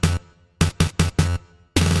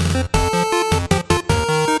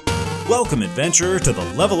Welcome, adventurer, to the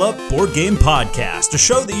Level Up Board Game Podcast, a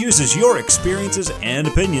show that uses your experiences and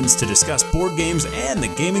opinions to discuss board games and the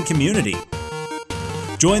gaming community.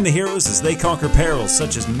 Join the heroes as they conquer perils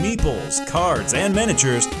such as meeples, cards, and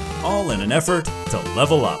miniatures, all in an effort to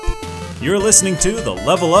level up. You're listening to the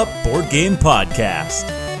Level Up Board Game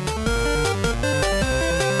Podcast.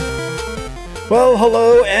 Well,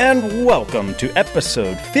 hello and welcome to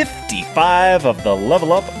episode 55 of the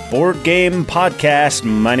Level Up Board Game Podcast.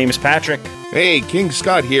 My name is Patrick. Hey, King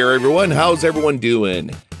Scott here, everyone. How's everyone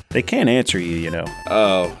doing? They can't answer you, you know.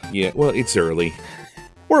 Oh, yeah. Well, it's early.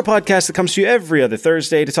 We're a podcast that comes to you every other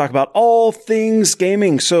Thursday to talk about all things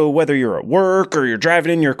gaming. So whether you're at work or you're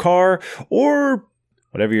driving in your car or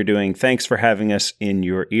whatever you're doing, thanks for having us in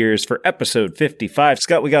your ears for episode 55.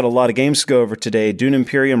 Scott, we got a lot of games to go over today. Dune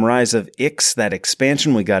Imperium Rise of Ix, that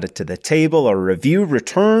expansion, we got it to the table. A review,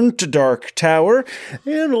 Return to Dark Tower,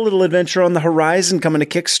 and a little adventure on the horizon coming to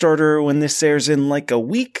Kickstarter when this airs in like a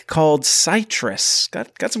week called Citrus.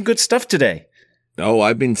 Got some good stuff today. Oh,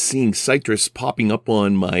 I've been seeing Citrus popping up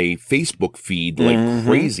on my Facebook feed like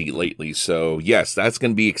crazy lately. So, yes, that's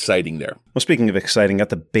going to be exciting there. Well, speaking of exciting, got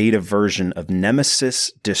the beta version of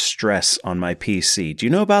Nemesis Distress on my PC. Do you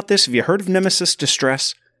know about this? Have you heard of Nemesis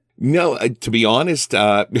Distress? No, to be honest,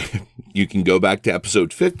 you can go back to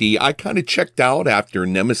episode 50. I kind of checked out after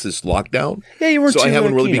Nemesis Lockdown. Yeah, you weren't so too I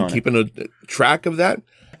haven't really keen been on keeping a track of that.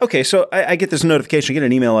 Okay, so I get this notification, I get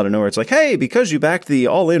an email out of nowhere. It's like, hey, because you backed the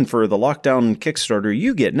all-in for the Lockdown Kickstarter,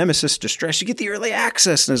 you get Nemesis Distress, you get the early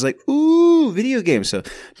access. And I was like, ooh, video game. So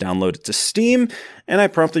download it to Steam, and I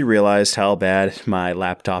promptly realized how bad my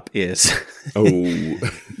laptop is. Oh.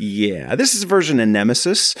 Yeah, this is a version of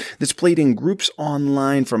Nemesis that's played in groups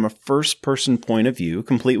online from a first-person point of view,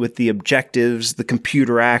 complete with the objectives, the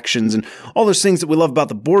computer actions, and all those things that we love about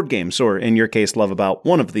the board games, or in your case, love about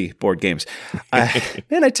one of the board games.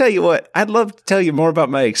 Man, I tell you what, I'd love to tell you more about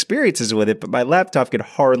my experiences with it, but my laptop could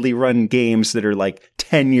hardly run games that are like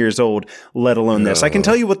 10 years old, let alone this. I can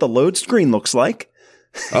tell you what the load screen looks like.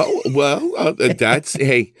 Oh, well,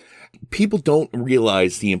 hey, people don't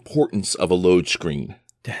realize the importance of a load screen.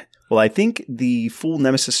 Well, I think the full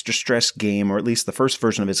Nemesis Distress game, or at least the first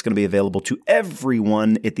version of it, is going to be available to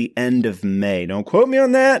everyone at the end of May. Don't quote me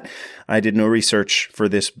on that. I did no research for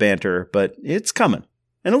this banter, but it's coming.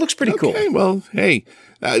 And it looks pretty cool. Okay, well, hey,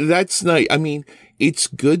 that's nice. I mean, it's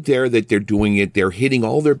good there that they're doing it. They're hitting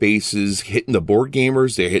all their bases, hitting the board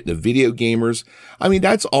gamers, they're hitting the video gamers. I mean,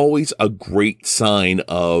 that's always a great sign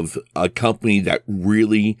of a company that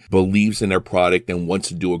really believes in their product and wants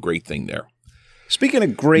to do a great thing there. Speaking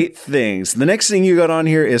of great things, the next thing you got on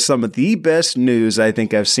here is some of the best news I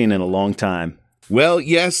think I've seen in a long time. Well,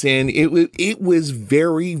 yes, and it was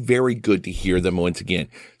very, very good to hear them once again.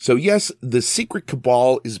 So, yes, the Secret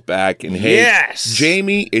Cabal is back. And hey, yes!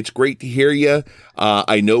 Jamie, it's great to hear you.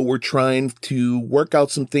 I know we're trying to work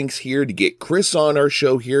out some things here to get Chris on our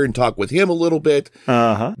show here and talk with him a little bit.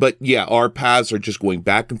 But, yeah, our paths are just going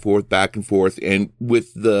back and forth, back and forth. And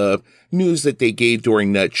with the news that they gave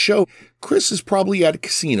during that show, Chris is probably at a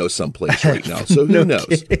casino someplace right now, so who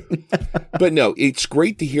knows? But no, it's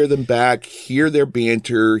great to hear them back, hear their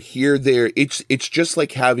banter, it's just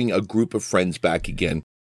like having a group of friends back again.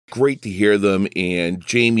 Great to hear them, and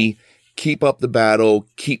Jamie, keep up the battle,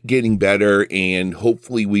 keep getting better, and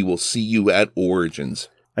hopefully we will see you at Origins.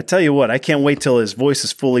 I tell you what, I can't wait till his voice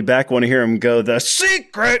is fully back. I want to hear him go, the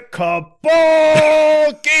Secret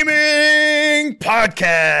Cabal Gaming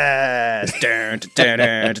Podcast. Dun, dun,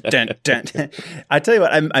 dun, dun, dun, dun. I tell you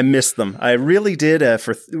what, I missed them. I really did.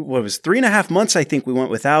 For 3.5 months, I think we went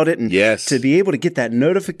without it. And yes, to be able to get that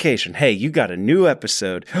notification, hey, you got a new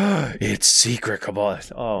episode. It's Secret Cabal.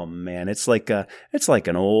 Oh man, it's like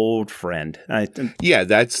an old friend. Yeah,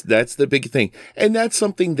 that's the big thing, and that's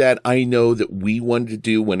something that I know that we wanted to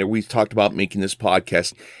do whenever we talked about making this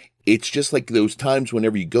podcast. It's just like those times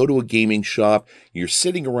whenever you go to a gaming shop, you're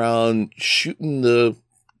sitting around shooting the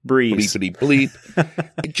breeze, bleep,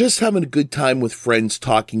 just having a good time with friends,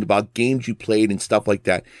 talking about games you played and stuff like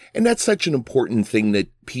that. And that's such an important thing that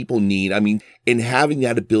people need. I mean, and having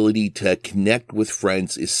that ability to connect with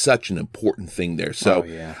friends is such an important thing there. So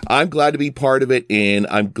I'm glad to be part of it, and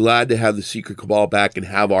I'm glad to have the Secret Cabal back and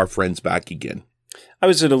have our friends back again. I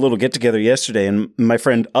was at a little get-together yesterday, and my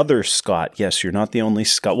friend Other Scott, yes, you're not the only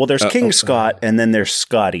Scott. Well, there's King Scott, and then there's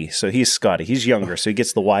Scotty. So he's Scotty. He's younger, so he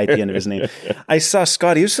gets the Y at the end of his name. I saw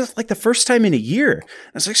Scotty. It was just like the first time in a year.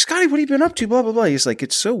 I was like, Scotty, what have you been up to? Blah, blah, blah. He's like,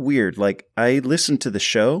 it's so weird. Like, I listen to the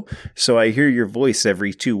show, so I hear your voice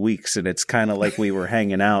every 2 weeks, and it's kind of like we were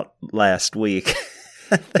hanging out last week.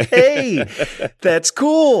 Hey, that's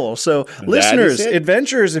cool. So listeners,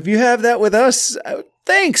 adventurers, if you have that with us,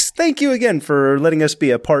 thanks. Thank you again for letting us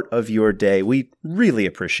be a part of your day. We really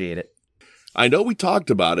appreciate it. I know we talked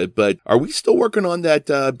about it, but are we still working on that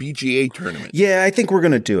BGA tournament? Yeah, I think we're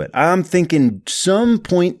going to do it. I'm thinking some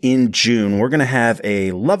point in June, we're going to have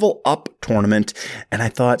a level up tournament. And I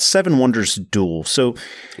thought Seven Wonders Duel. So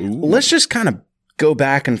let's just kind of go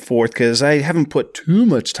back and forth because I haven't put too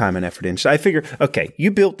much time and effort in. So I figure, okay,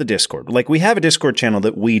 you built the Discord. Like, we have a Discord channel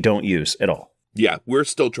that we don't use at all. Yeah, we're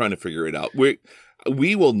still trying to figure it out.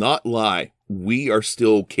 We will not lie. We are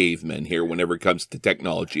still cavemen here whenever it comes to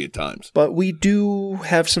technology at times. But we do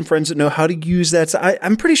have some friends that know how to use that. So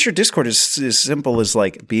I'm pretty sure Discord is as simple as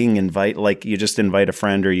like like you just invite a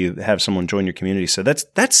friend or you have someone join your community. So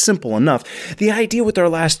that's simple enough. The idea with our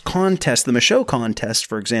last contest, the Michaud contest,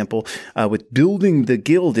 for example, with building the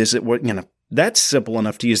guild is that that's simple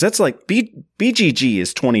enough to use. That's like BGG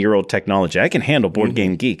is 20-year-old technology. I can handle Board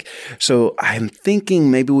Game Geek. So I'm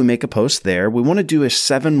thinking maybe we make a post there. We want to do a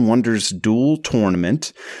Seven Wonders Duel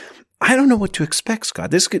tournament. I don't know what to expect,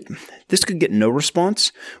 Scott. This could get no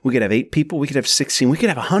response. We could have 8 people. We could have 16. We could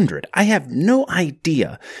have 100. I have no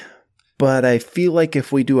idea. But I feel like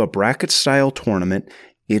if we do a bracket-style tournament,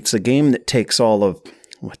 it's a game that takes all of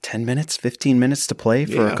 10 minutes, 15 minutes to play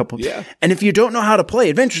for a couple. Yeah. And if you don't know how to play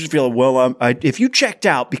Adventures, if you're like, well, if you checked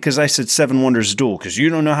out because I said Seven Wonders Duel because you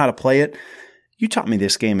don't know how to play it, you taught me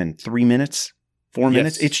this game in 3 minutes, 4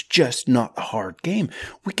 minutes. It's just not a hard game.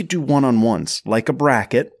 We could do one-on-ones like a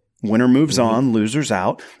bracket. Winner moves on, losers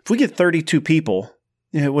out. If we get 32 people,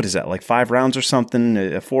 what is that, like 5 rounds or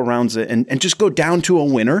something, 4 rounds, and just go down to a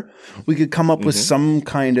winner. We could come up with some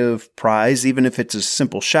kind of prize, even if it's a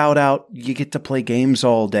simple shout out. You get to play games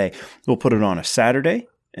all day. We'll put it on a Saturday.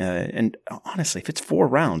 And honestly, if it's 4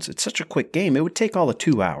 rounds, it's such a quick game. It would take all of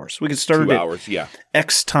 2 hours. We could start 2 hours, yeah.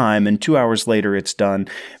 X time, and 2 hours later, it's done.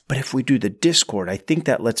 But if we do the Discord, I think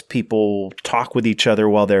that lets people talk with each other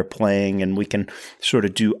while they're playing, and we can sort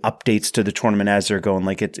of do updates to the tournament as they're going.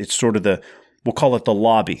 Like it's sort of we'll call it the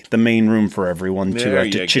lobby, the main room for everyone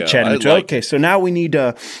to chit-chat into. Okay, so now we need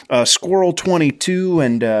Squirrel 22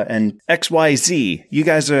 and XYZ. You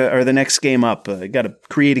guys are the next game up. Got to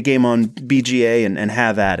create a game on BGA and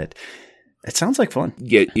have at it. It sounds like fun.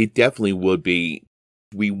 Yeah, it definitely would be.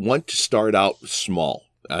 We want to start out small.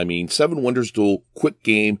 I mean, Seven Wonders Duel, quick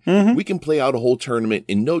game. We can play out a whole tournament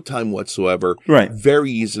in no time whatsoever. Right.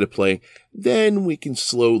 Very easy to play. Then we can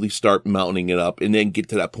slowly start mounting it up and then get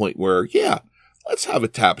to that point where, let's have a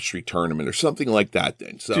tapestry tournament or something like that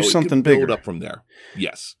then. So do something it can build bigger. up from there.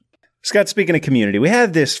 Yes. Scott, speaking of community, we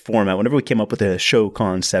had this format. Whenever we came up with a show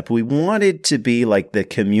concept, we wanted to be like the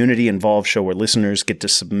community-involved show where listeners get to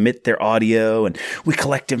submit their audio and we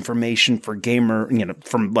collect information for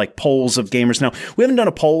from like polls of gamers. Now, we haven't done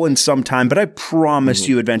a poll in some time, but I promise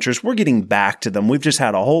you, adventures, we're getting back to them. We've just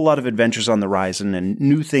had a whole lot of adventures on the horizon and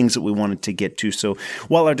new things that we wanted to get to. So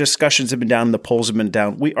while our discussions have been down and the polls have been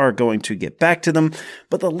down, we are going to get back to them.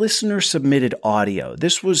 But the listener submitted audio.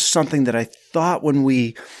 This was something that I thought when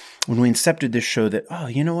we incepted this show that,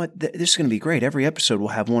 you know what, this is going to be great. Every episode we'll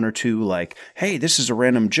have 1 or 2 like, hey, this is a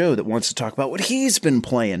random Joe that wants to talk about what he's been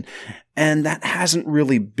playing. And that hasn't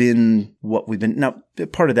really been what we've been. Now,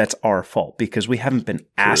 part of that's our fault because we haven't been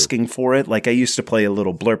asking for it. Like I used to play a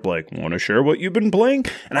little blurb like, want to share what you've been playing?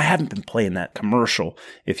 And I haven't been playing that commercial,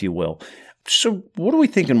 if you will. So what are we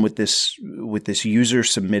thinking with this user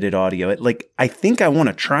submitted audio? I think I want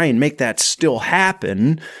to try and make that still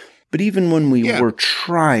happen. But even when we were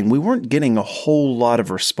trying, we weren't getting a whole lot of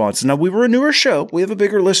response. Now, we were a newer show. We have a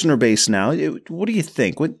bigger listener base now. What do you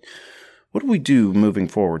think? What do we do moving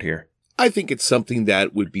forward here? I think it's something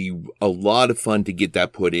that would be a lot of fun to get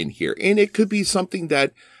that put in here. And it could be something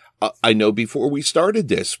that I know before we started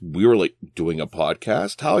this, we were like doing a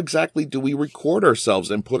podcast. How exactly do we record ourselves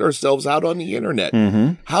and put ourselves out on the internet?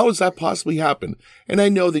 How does that possibly happen? And I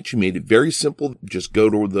know that you made it very simple. Just go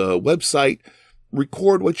to the website,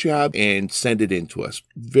 record what you have and send it in to us.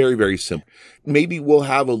 Very, very simple. Maybe we'll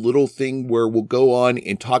have a little thing where we'll go on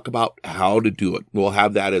and talk about how to do it. We'll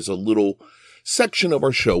have that as a little section of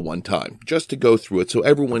our show one time, just to go through it so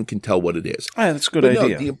everyone can tell what it is. That's a good idea.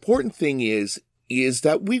 No, the important thing is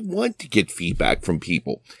that we want to get feedback from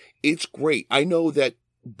people. It's great. I know that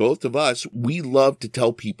both of us, we love to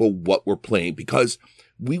tell people what we're playing because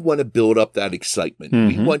we want to build up that excitement.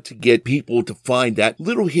 We want to get people to find that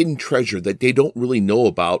little hidden treasure that they don't really know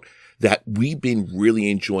about that we've been really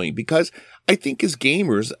enjoying. Because I think as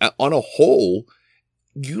gamers, on a whole,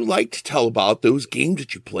 you like to tell about those games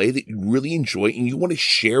that you play that you really enjoy and you want to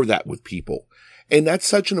share that with people. And that's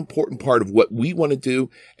such an important part of what we want to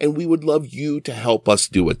do. And we would love you to help us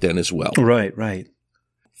do it then as well. Right.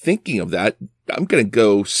 Thinking of that, I'm going to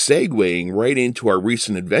go segueing right into our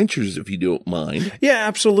recent adventures, if you don't mind. Yeah,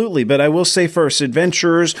 absolutely. But I will say first,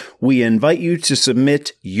 adventurers, we invite you to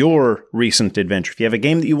submit your recent adventure. If you have a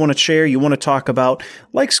game that you want to share, you want to talk about,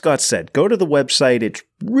 like Scott said, go to the website. It's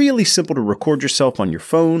really simple to record yourself on your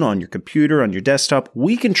phone, on your computer, on your desktop.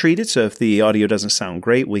 We can treat it. So if the audio doesn't sound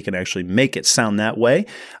great, we can actually make it sound that way.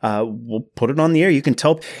 We'll put it on the air. You can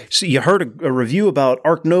tell. So you heard a review about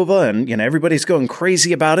Ark Nova, and everybody's going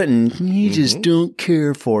crazy about it, and you just don't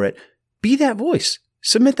care for it. Be that voice.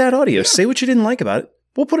 Submit that audio. Yeah. Say what you didn't like about it.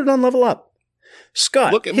 We'll put it on Level Up.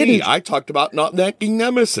 Scott. Look at me. I talked about not necking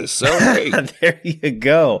Nemesis. So hey. There you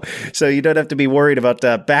go. So you don't have to be worried about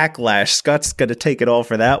backlash. Scott's going to take it all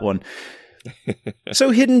for that one.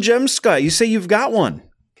 So Hidden Gems, Scott, you say you've got one.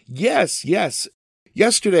 Yes.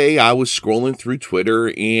 Yesterday, I was scrolling through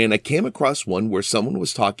Twitter and I came across one where someone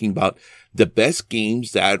was talking about the best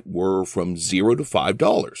games that were from $0 to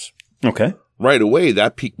 $5. Okay. Right away,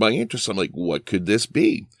 that piqued my interest. I'm like, what could this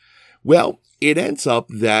be? Well, it ends up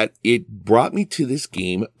that it brought me to this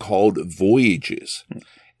game called Voyages.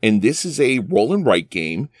 And this is a roll and write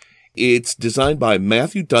game. It's designed by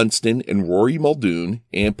Matthew Dunstan and Rory Muldoon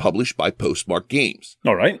and published by Postmark Games.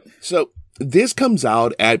 All right. So this comes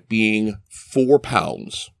out at being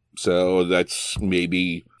 £4. So that's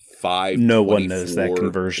maybe $5. No one knows that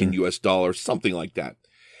conversion in US dollars, something like that.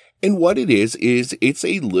 And what it is it's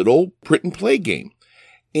a little print and play game.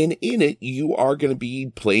 And in it, you are going to be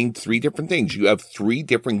playing 3 different things. You have 3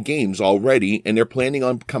 different games already, and they're planning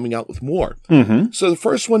on coming out with more. Mm-hmm. So the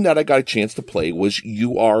first one that I got a chance to play was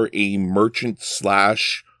you are a merchant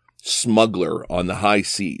 / smuggler on the high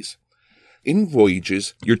seas. In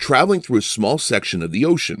Voyages, you're traveling through a small section of the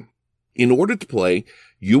ocean. In order to play,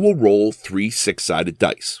 you will roll 3 6-sided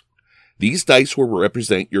dice. These dice will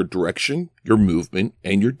represent your direction, your movement,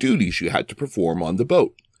 and your duties you had to perform on the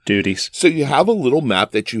boat. Duties. So you have a little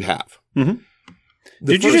map that you have. Mm-hmm.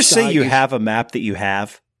 Did you just say you have a map that you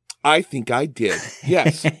have? I think I did.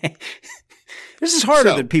 Yes. This is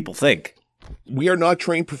harder than people think. We are not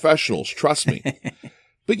trained professionals, trust me.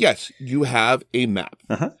 But yes, you have a map.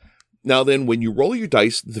 Uh-huh. Now then, when you roll your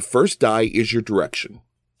dice, the first die is your direction.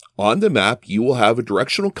 On the map, you will have a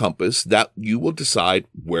directional compass that you will decide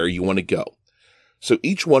where you want to go. So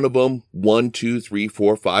each one of them, 1, 2, 3,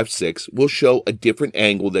 4, 5, 6, will show a different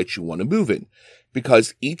angle that you want to move in,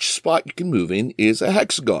 because each spot you can move in is a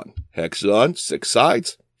hexagon. Hexagon, 6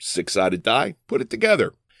 sides, 6-sided die, put it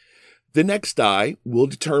together. The next die will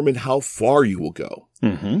determine how far you will go.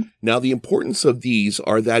 Mm-hmm. Now, the importance of these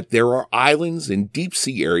are that there are islands and deep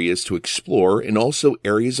sea areas to explore, and also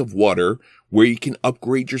areas of water where you can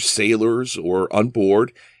upgrade your sailors or on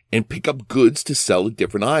board and pick up goods to sell at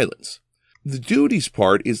different islands. The duties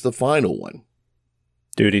part is the final one.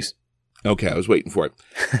 Duties. Okay, I was waiting for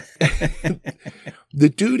it. The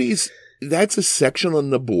duties, that's a section on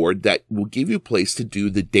the board that will give you a place to do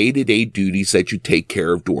the day-to-day duties that you take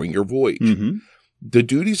care of during your voyage. Mm-hmm. The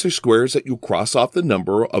duties are squares that you'll cross off the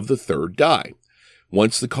number of the third die.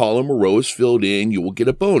 Once the column or row is filled in, you will get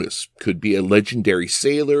a bonus. Could be a legendary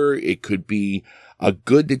sailor. It could be a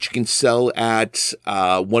good that you can sell at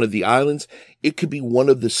one of the islands. It could be one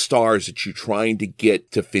of the stars that you're trying to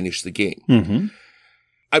get to finish the game. Mm-hmm.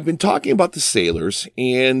 I've been talking about the sailors,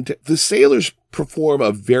 and the sailors perform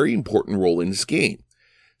a very important role in this game.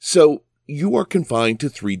 So you are confined to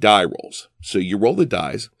 3 die rolls. So you roll the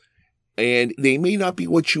dice, and they may not be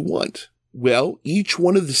what you want. Well, each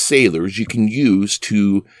one of the sailors you can use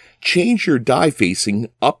to change your die facing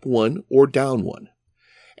up 1 or down 1.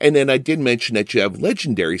 And then I did mention that you have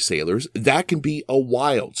legendary sailors. That can be a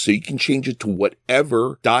wild, so you can change it to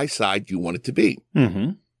whatever die side you want it to be.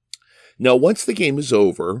 Mm-hmm. Now, once the game is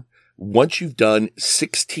over, once you've done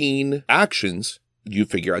 16 actions, you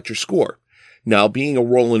figure out your score. Now, being a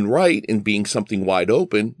roll and write and being something wide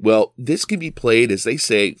open, well, this can be played, as they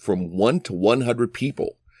say, from 1 to 100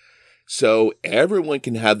 people. So everyone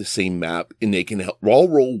can have the same map, and they can all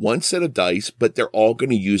roll 1 set of dice, but they're all going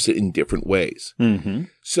to use it in different ways. Mm-hmm.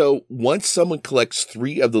 So once someone collects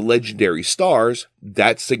 3 of the legendary stars,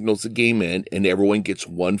 that signals the game end, and everyone gets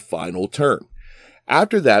 1 final turn.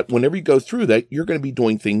 After that, whenever you go through that, you're going to be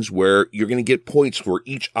doing things where you're going to get points for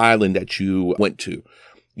each island that you went to.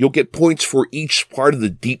 You'll get points for each part of the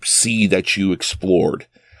deep sea that you explored.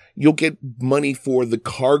 You'll get money for the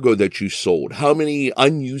cargo that you sold, how many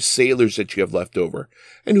unused sailors that you have left over.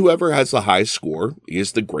 And whoever has the highest score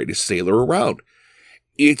is the greatest sailor around.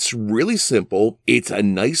 It's really simple. It's a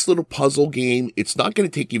nice little puzzle game. It's not going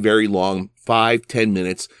to take you very long, 5-10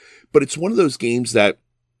 minutes. But it's one of those games that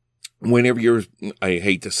whenever I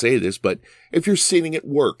hate to say this, but if you're sitting at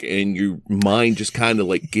work and your mind just kind of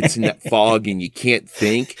like gets in that fog and you can't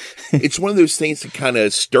think, it's one of those things to kind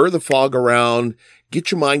of stir the fog around,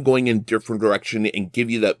 get your mind going in a different direction and give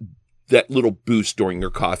you that little boost during your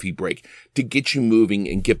coffee break to get you moving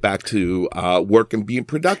and get back to work and being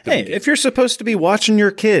productive. Hey, if you're supposed to be watching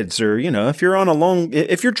your kids or, if you're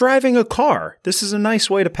if you're driving a car, this is a nice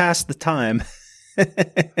way to pass the time.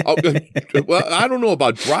 Well, I don't know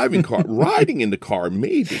about riding in the car,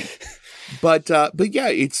 maybe. But yeah,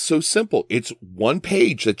 it's so simple. It's one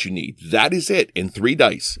page that you need. That is it. And 3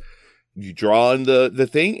 dice. You draw on the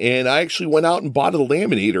thing, and I actually went out and bought a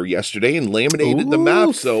laminator yesterday and laminated the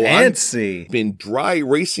map. So fancy. I've been dry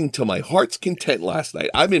erasing to my heart's content last night.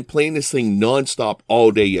 I've been playing this thing nonstop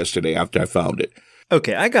all day yesterday after I found it.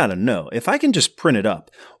 Okay, I gotta know. If I can just print it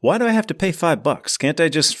up, why do I have to pay $5? Can't I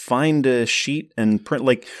just find a sheet and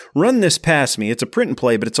print, run this past me? It's a print and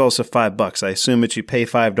play, but it's also $5. I assume that you pay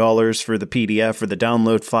 $5 for the PDF or the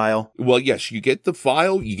download file. Well, yes, you get the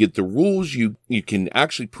file, you get the rules, you can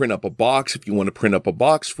actually print up a box if you want to print up a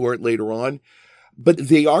box for it later on. But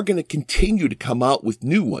they are going to continue to come out with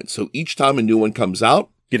new ones. So each time a new one comes out,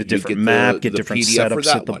 get a different map, get different PDF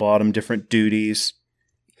setups at the bottom, different duties.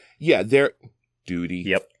 Yeah, duty.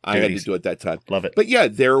 Yep. I had to do it that time. Love it. But yeah,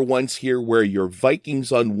 there are ones here where you're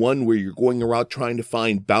Vikings on one where you're going around trying to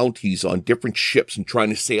find bounties on different ships and trying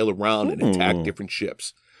to sail around and attack different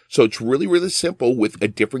ships. So it's really, really simple with a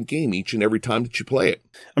different game each and every time that you play it.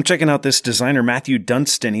 I'm checking out this designer, Matthew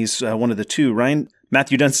Dunstan. He's one of the two,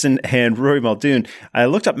 Matthew Dunstan and Rory Muldoon. I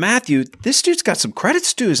looked up Matthew. This dude's got some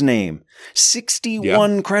credits to his name.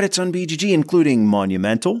 61 credits on BGG, including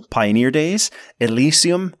Monumental, Pioneer Days,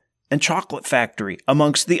 Elysium, and Chocolate Factory,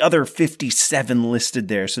 amongst the other 57 listed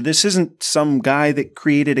there. So this isn't some guy that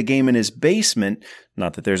created a game in his basement.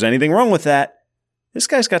 Not that there's anything wrong with that. This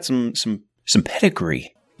guy's got some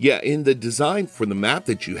pedigree. Yeah, and the design for the map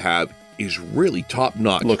that you have is really top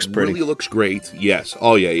notch. Looks pretty. Really looks great. Yes.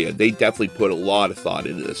 Oh, yeah. They definitely put a lot of thought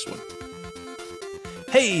into this one.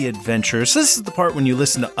 Hey, adventurers. This is the part when you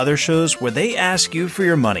listen to other shows where they ask you for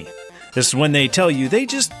your money. This is when they tell you they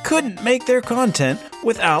just couldn't make their content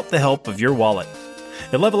without the help of your wallet.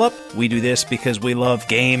 At Level Up, we do this because we love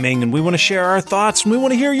gaming and we want to share our thoughts and we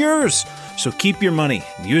want to hear yours. So keep your money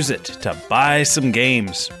and use it to buy some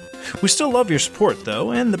games. We still love your support,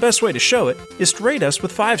 though, and the best way to show it is to rate us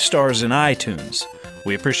with 5 stars in iTunes.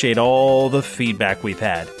 We appreciate all the feedback we've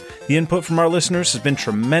had. The input from our listeners has been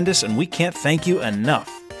tremendous, and we can't thank you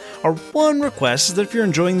enough. Our one request is that if you're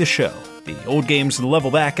enjoying the show, the old games and the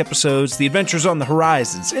level back episodes, the adventures on the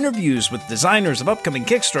horizons, interviews with designers of upcoming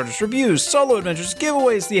Kickstarters, reviews, solo adventures,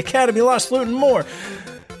 giveaways, the Academy, Lost Loot, and more,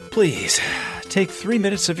 please take 3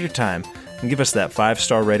 minutes of your time and give us that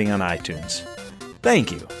 5-star rating on iTunes.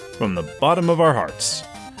 Thank you from the bottom of our hearts.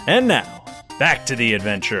 And now, back to the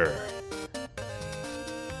adventure.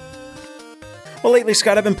 Well, lately,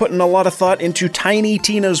 Scott, I've been putting a lot of thought into Tiny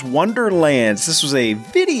Tina's Wonderlands. This was a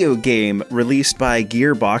video game released by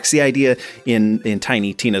Gearbox. The idea in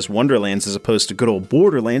Tiny Tina's Wonderlands, as opposed to good old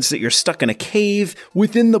Borderlands, that you're stuck in a cave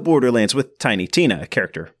within the Borderlands with Tiny Tina, a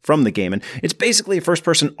character from the game. And it's basically a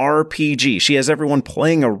first-person RPG. She has everyone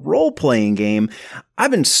playing a role-playing game. I've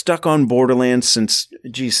been stuck on Borderlands since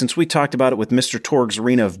we talked about it with Mr. Torg's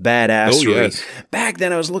Arena of Badassery. Oh, yes. Back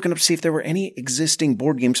then, I was looking up to see if there were any existing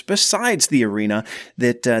board games besides the Arena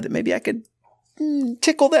that maybe I could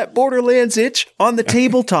tickle that Borderlands itch on the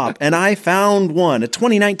tabletop. And I found one, a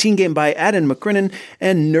 2019 game by Adam McCrinnon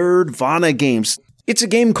and Nerdvana Games. It's a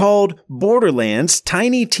game called Borderlands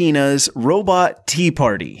Tiny Tina's Robot Tea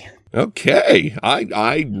Party. Okay,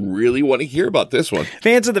 I really want to hear about this one.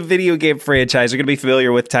 Fans of the video game franchise are going to be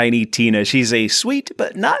familiar with Tiny Tina. She's a sweet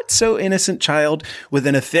but not so innocent child with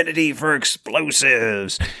an affinity for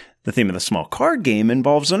explosives. The theme of the small card game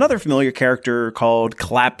involves another familiar character called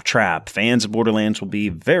Claptrap. Fans of Borderlands will be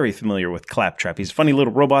very familiar with Claptrap. He's a funny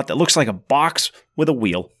little robot that looks like a box with a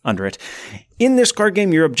wheel under it. In this card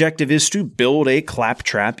game, your objective is to build a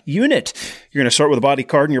Claptrap unit. You're going to start with a body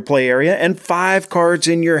card in your play area and 5 cards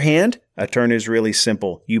in your hand. A turn is really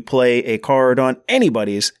simple. You play a card on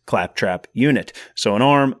anybody's Claptrap unit. So an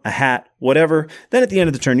arm, a hat, whatever. Then at the end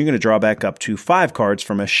of the turn, you're going to draw back up to 5 cards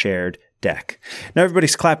from a shared deck. Now,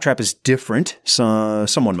 everybody's Claptrap is different. So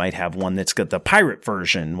someone might have one that's got the pirate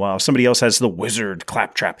version, while somebody else has the wizard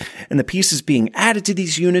Claptrap. And the pieces being added to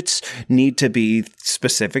these units need to be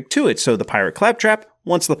specific to it. So the pirate Claptrap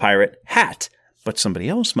wants the pirate hat. but somebody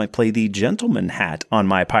else might play the gentleman hat on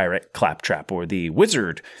my pirate claptrap or the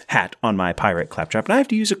wizard hat on my pirate claptrap, and I have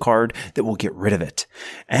to use a card that will get rid of it.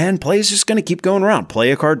 And play is just going to keep going around.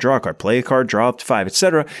 Play a card, draw a card, play a card, draw up to 5,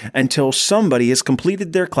 etc., until somebody has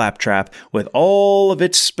completed their claptrap with all of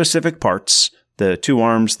its specific parts, the 2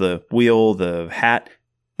 arms, the wheel, the hat,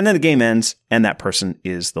 and then the game ends, and that person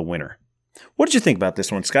is the winner. What did you think about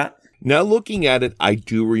this one, Scott? Now, looking at it, I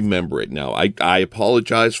do remember it now. I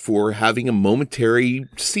apologize for having a momentary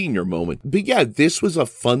senior moment. But yeah, this was a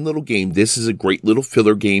fun little game. This is a great little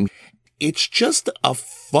filler game. It's just a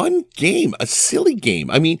fun game, a silly game.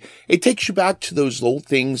 I mean, it takes you back to those old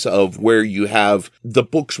things of where you have the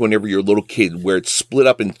books whenever you're a little kid, where it's split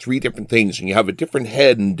up in 3 different things, and you have a different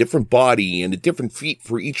head and different body and a different feet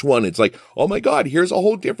for each one. It's like, oh my God, here's a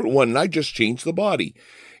whole different one, and I just changed the body.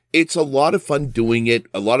 It's a lot of fun doing it,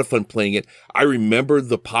 a lot of fun playing it. I remember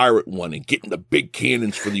the pirate one and getting the big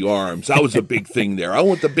cannons for the arms. That was a big thing there. I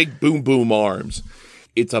want the big boom boom arms.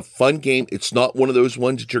 It's a fun game. It's not one of those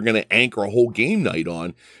ones that you're going to anchor a whole game night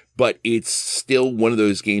on, but it's still one of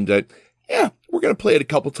those games that, yeah, we're going to play it a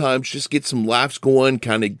couple times, just get some laughs going,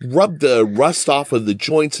 kind of rub the rust off of the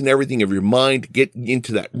joints and everything of your mind, get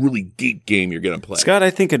into that really deep game you're going to play. Scott,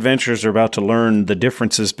 I think adventurers are about to learn the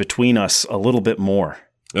differences between us a little bit more.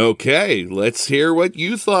 Okay, let's hear what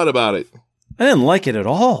you thought about it. I didn't like it at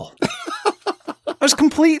all. I was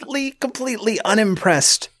completely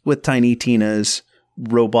unimpressed with Tiny Tina's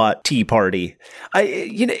robot tea party.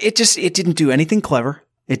 It didn't do anything clever.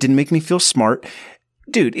 It didn't make me feel smart.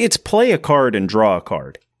 Dude, it's play a card and draw a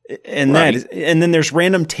card. And right. And then there's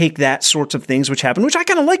random take that sorts of things which happen, which I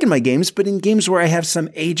kind of like in my games, but in games where I have some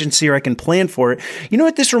agency or I can plan for it. You know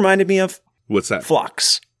what this reminded me of? What's that?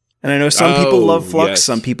 Flux. And I know some people love Flux, yes.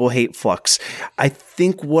 Some people hate Flux. I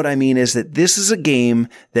think what I mean is that this is a game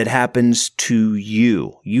that happens to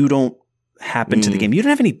you. You don't happen to the game. You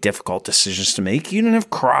don't have any difficult decisions to make. You don't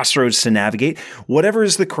have crossroads to navigate. Whatever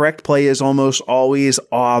is the correct play is almost always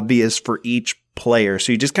obvious for each player.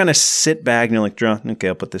 So you just kind of sit back and you're like, draw, okay,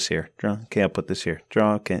 I'll put this here. Draw, okay, I'll put this here.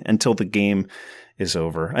 Draw, okay, until the game is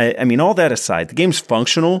over. I mean, all that aside, the game's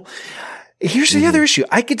functional. Here's the other issue.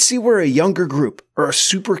 I could see where a younger group or a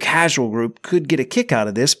super casual group could get a kick out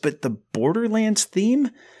of this, but the Borderlands theme?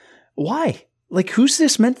 Why? Like, who's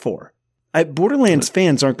this meant for? Borderlands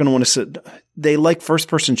fans aren't going to want to sit. They like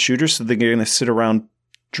first-person shooters, so they're going to sit around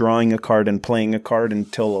drawing a card and playing a card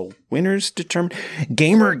until a winner's determined.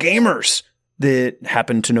 Gamers that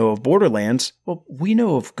happen to know of Borderlands, well, we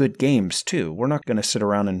know of good games, too. We're not going to sit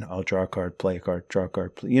around and, I'll draw a card, play a card, draw a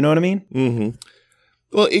card. You know what I mean? Mm-hmm.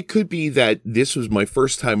 Well, it could be that this was my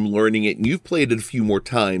first time learning it, and you've played it a few more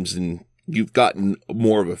times, and you've gotten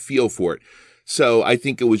more of a feel for it. So I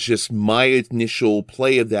think it was just my initial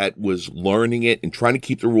play of that was learning it and trying to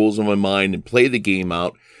keep the rules in my mind and play the game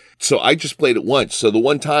out. So I just played it once. So the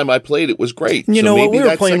one time I played it was great. You know what? We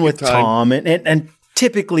were playing with time, Tom, and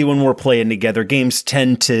typically when we're playing together, games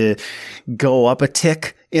tend to go up a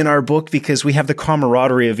tick in our book because we have the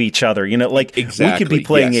camaraderie of each other. You know, like exactly, we could be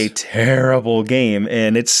playing a terrible game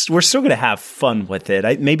and we're still going to have fun with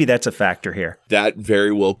it. Maybe that's a factor here. That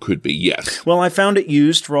very well could be, yes. Well, I found it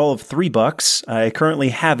used for all of $3. I currently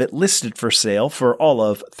have it listed for sale for all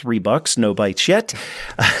of $3. No bites yet.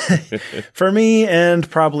 For me and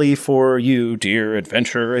probably for you, dear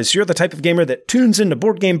adventurer, as you're the type of gamer that tunes into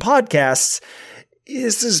board game podcasts,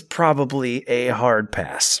 this is probably a hard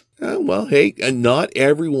pass. Well, hey, not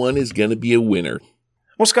everyone is going to be a winner.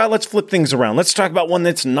 Well, Scott, let's flip things around. Let's talk about one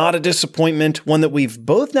that's not a disappointment, one that we've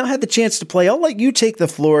both now had the chance to play. I'll let you take the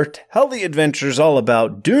floor. Tell the adventurers all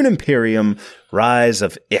about Dune Imperium, Rise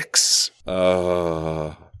of Ix.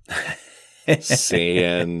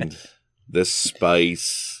 Sand, the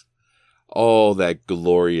spice, all that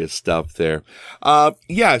glorious stuff there.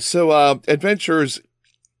 So adventurers,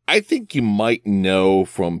 I think you might know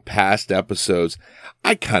from past episodes,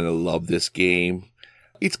 I kind of love this game.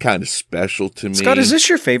 It's kind of special to me. Scott, is this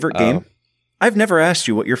your favorite game? I've never asked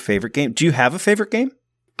you what your favorite game. Do you have a favorite game?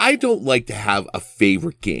 I don't like to have a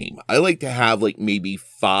favorite game. I like to have like maybe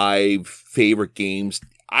 5 favorite games.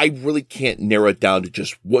 I really can't narrow it down to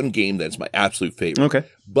just one game that's my absolute favorite. Okay.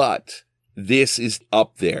 But this is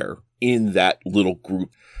up there in that little group.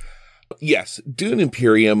 Yes, Dune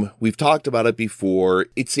Imperium, we've talked about it before.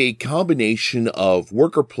 It's a combination of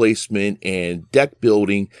worker placement and deck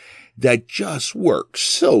building that just works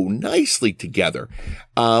so nicely together.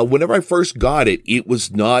 Whenever I first got it, it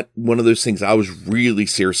was not one of those things I was really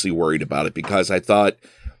seriously worried about it because I thought,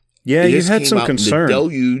 Yeah, you had some concern. The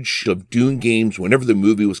deluge of Dune games whenever the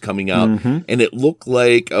movie was coming out, and it looked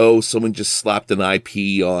like, someone just slapped an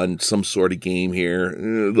IP on some sort of game here.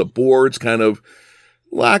 The board's kind of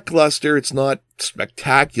lackluster. It's not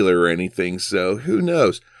spectacular or anything, so who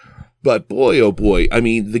knows? But boy, oh boy, I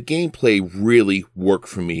mean, the gameplay really worked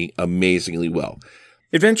for me amazingly well.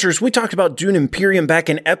 Adventurers, we talked about Dune Imperium back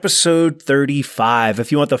in episode 35.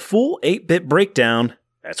 If you want the full 8-bit breakdown,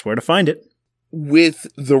 that's where to find it. With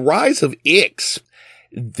the rise of Ix,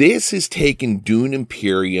 this has taken Dune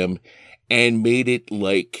Imperium and made it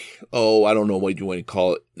like, I don't know what you want to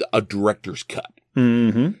call it, a director's cut.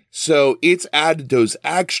 Mm-hmm. So it's added those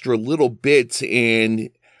extra little bits, and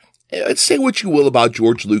say what you will about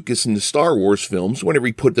George Lucas and the Star Wars films, whenever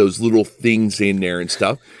he put those little things in there and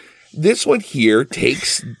stuff. This one here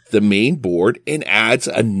takes the main board and adds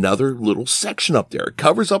another little section up there. It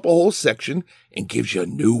covers up a whole section and gives you a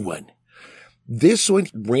new one. This one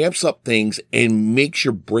ramps up things and makes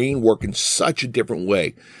your brain work in such a different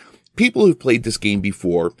way. People who've played this game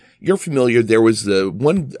before, you're familiar. There was the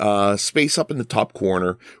one space up in the top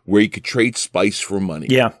corner where you could trade spice for money.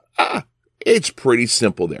 Yeah. It's pretty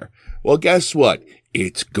simple there. Well, guess what?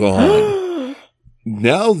 It's gone.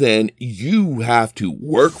 Now then, you have to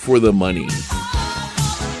work for the money.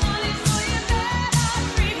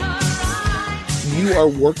 You are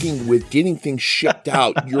working with getting things shipped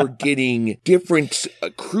out. You're getting different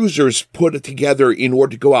cruisers put together in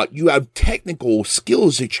order to go out. You have technical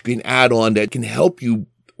skills that you can add on that can help you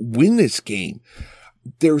win this game.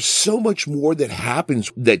 There's so much more that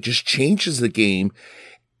happens that just changes the game.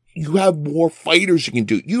 You have more fighters you can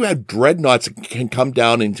do. You have dreadnoughts that can come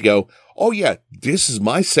down and go, oh yeah, this is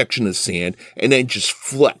my section of sand, and then just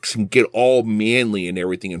flex and get all manly and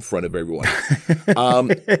everything in front of everyone.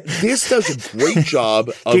 This does a great job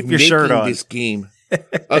of Keep your making shirt on. this game.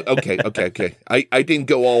 Okay. I didn't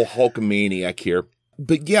go all Hulkamaniac here.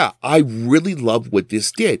 But yeah, I really love what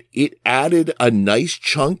this did. It added a nice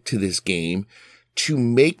chunk to this game to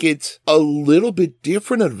make it a little bit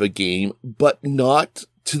different of a game, but not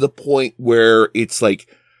to the point where it's like,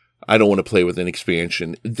 I don't want to play with an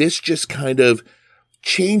expansion. This just kind of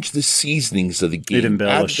changed the seasonings of the game. It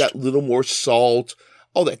embellished. Added that little more salt,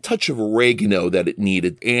 that touch of oregano that it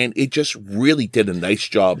needed, and it just really did a nice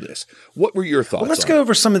job of this. What were your thoughts on it? Let's go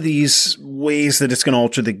over some of these ways that it's going to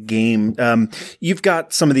alter the game. You've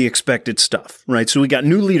got some of the expected stuff, right? So we got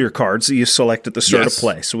new leader cards that you select at the start of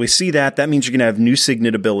play. So we see that. That means you're going to have new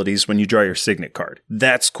signet abilities when you draw your signet card.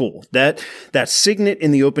 That's cool. That signet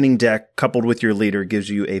in the opening deck coupled with your leader gives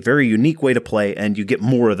you a very unique way to play, and you get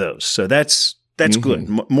more of those. So that's good.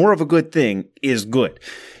 More of a good thing is good.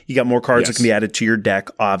 You got more cards that can be added to your deck.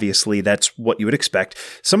 Obviously, that's what you would expect.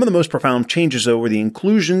 Some of the most profound changes, though, were the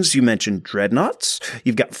inclusions. You mentioned dreadnoughts.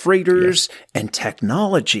 You've got freighters and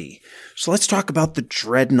technology. So let's talk about the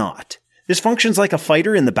dreadnought. This functions like a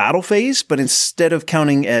fighter in the battle phase, but instead of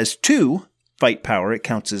counting as 2 fight power, it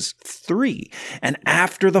counts as 3. And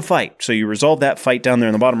after the fight, so you resolve that fight down there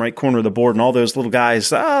in the bottom right corner of the board, and all those little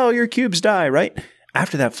guys, your cubes die, right?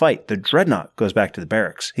 After that fight, the dreadnought goes back to the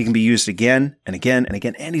barracks. He can be used again and again and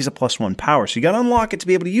again, and he's a +1 power. So you got to unlock it to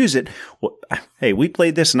be able to use it. Well, hey, we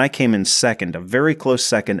played this and I came in second, a very close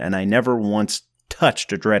second, and I never once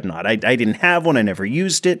touched a dreadnought. I didn't have one. I never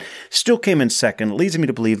used it. Still came in second. It leads me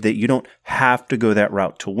to believe that you don't have to go that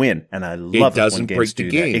route to win. And I love it when games do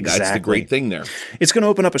that. Exactly. That's the great thing there. It's going to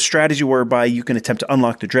open up a strategy whereby you can attempt to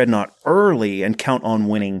unlock the dreadnought early and count on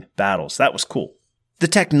winning battles. That was cool. The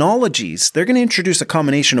technologies, they're going to introduce a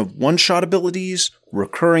combination of one-shot abilities,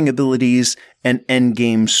 recurring abilities, and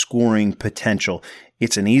endgame scoring potential.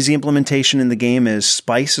 It's an easy implementation in the game as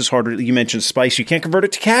spice is harder. You mentioned spice. You can't convert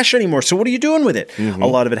it to cash anymore. So what are you doing with it? A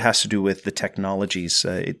lot of it has to do with the technologies.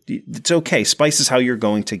 It's okay. Spice is how you're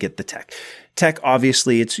going to get the tech. Tech,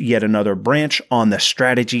 obviously, it's yet another branch on the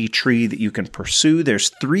strategy tree that you can pursue. There's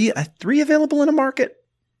three available in the market.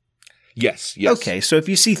 Yes. Okay, so if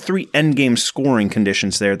you see 3 endgame scoring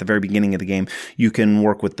conditions there at the very beginning of the game, you can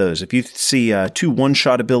work with those. If you see 2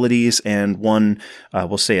 one-shot abilities and 1,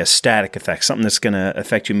 we'll say a static effect, something that's going to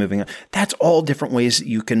affect you moving on, that's all different ways that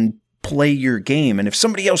you can play your game. And if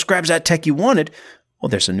somebody else grabs that tech you wanted, well,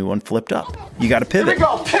 there's a new one flipped up. You got to pivot. Here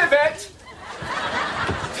we go, pivot!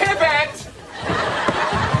 Pivot!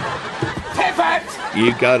 Pivot!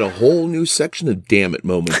 You got a whole new section of damn it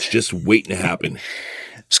moments just waiting to happen.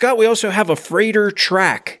 Scott, we also have a freighter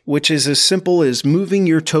track, which is as simple as moving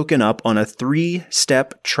your token up on a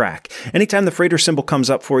 3-step track. Anytime the freighter symbol comes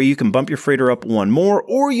up for you, you can bump your freighter up 1 more,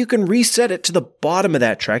 or you can reset it to the bottom of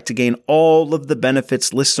that track to gain all of the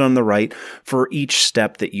benefits listed on the right for each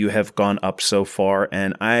step that you have gone up so far.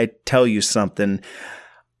 And I tell you something,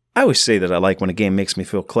 I always say that I like when a game makes me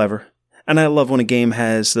feel clever. And I love when a game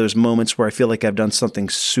has those moments where I feel like I've done something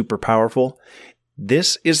super powerful.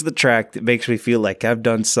 This is the track that makes me feel like I've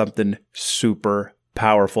done something super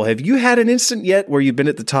powerful. Have you had an instant yet where you've been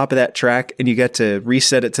at the top of that track and you got to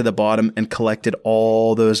reset it to the bottom and collected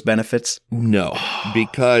all those benefits? No,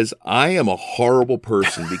 because I am a horrible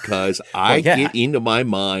person because I get into my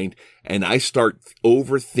mind and I start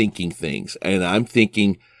overthinking things. And I'm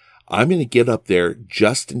thinking, I'm going to get up there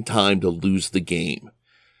just in time to lose the game.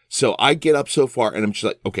 So I get up so far and I'm just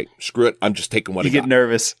like, okay, screw it. I'm just taking what I got. You get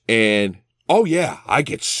nervous. And, oh yeah, I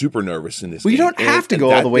get super nervous in this game. You don't have to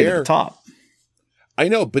go all the way to the top. I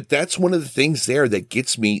know, but that's one of the things there that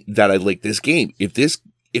gets me that I like this game. If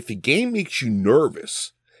the game makes you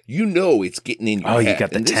nervous, you know it's getting in your head. Oh, you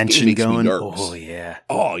got the tension going. Oh, yeah.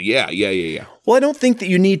 Oh, yeah. Well, I don't think that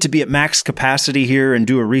you need to be at max capacity here and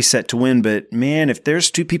do a reset to win, but man, if there's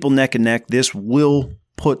two people neck and neck, this will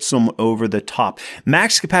put someone over the top.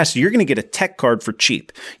 Max capacity, you're going to get a tech card for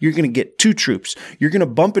cheap. You're going to get 2 troops. You're going to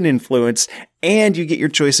bump an influence, and you get your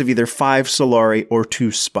choice of either 5 Solari or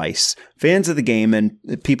 2 Spice. Fans of the game and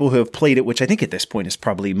people who have played it, which I think at this point is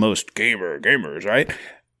probably most gamers, right?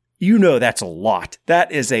 You know that's a lot.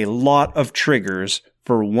 That is a lot of triggers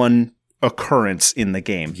for one occurrence in the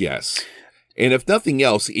game. Yes. And if nothing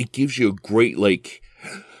else, it gives you a great,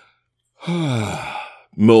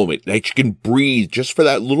 moment that you can breathe just for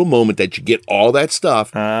that little moment that you get all that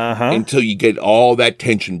stuff until you get all that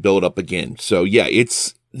tension build up again. So yeah,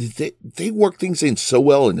 they work things in so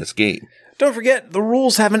well in this game. Don't forget, the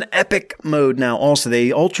rules have an epic mode now also.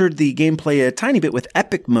 They altered the gameplay a tiny bit with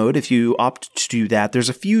epic mode if you opt to do that. There's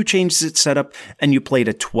a few changes it's set up, and you played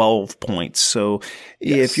at 12 points. So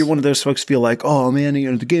if you're one of those folks who feel like, oh man,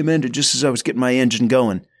 the game ended just as I was getting my engine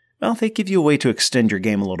going, well, they give you a way to extend your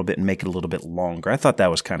game a little bit and make it a little bit longer. I thought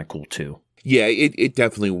that was kind of cool, too. Yeah, it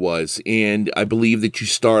definitely was. And I believe that you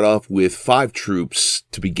start off with 5 troops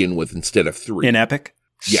to begin with instead of 3. In Epic?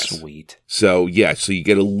 Yes. Sweet. So, so you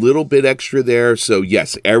get a little bit extra there. So,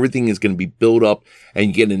 yes, everything is going to be built up, and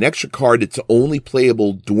you get an extra card that's only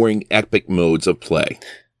playable during Epic modes of play.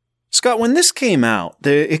 Scott, when this came out,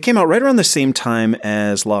 it came out right around the same time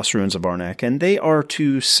as Lost Ruins of Arnak, and they are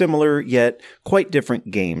 2 similar yet quite different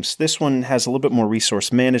games. This one has a little bit more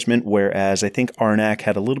resource management, whereas I think Arnak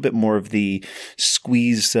had a little bit more of the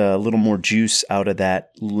squeeze, a little more juice out of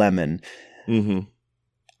that lemon. Mm-hmm.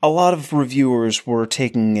 A lot of reviewers were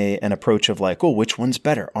taking an approach of like, oh, which one's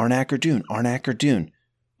better, Arnak or Dune? Arnak or Dune?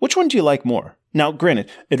 Which one do you like more? Now, granted,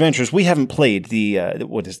 Adventurers, we haven't played the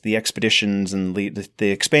expeditions and the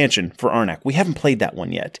expansion for Arnak. We haven't played that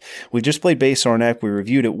one yet. We've just played base Arnak. We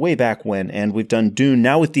reviewed it way back when, and we've done Dune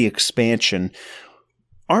now with the expansion.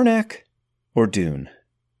 Arnak or Dune?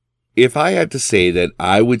 If I had to say that,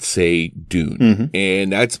 I would say Dune. Mm-hmm.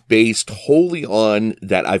 And that's based wholly on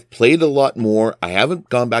that I've played a lot more. I haven't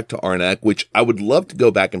gone back to Arnak, which I would love to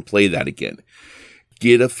go back and play that again.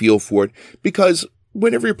 Get a feel for it, because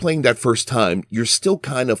whenever you're playing that first time, you're still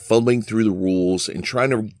kind of fumbling through the rules and trying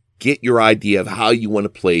to get your idea of how you want to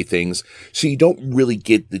play things. So you don't really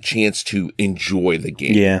get the chance to enjoy the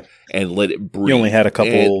game and let it breathe. You only had a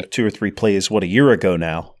couple, 2 or 3 plays, a year ago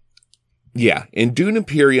now? Yeah. And Dune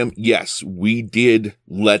Imperium, yes, we did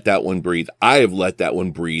let that one breathe. I have let that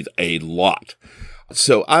one breathe a lot.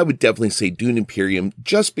 So I would definitely say Dune Imperium,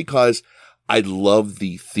 just because I love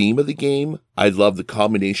the theme of the game. I love the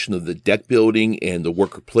combination of the deck building and the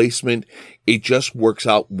worker placement. It just works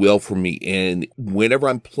out well for me. And whenever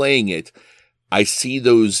I'm playing it, I see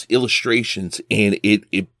those illustrations and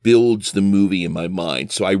it builds the movie in my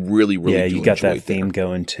mind. So I really do enjoy it. Yeah, you got that theme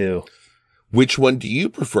going too. Which one do you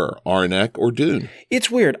prefer, Arnak or Dune?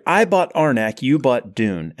 It's weird. I bought Arnak, you bought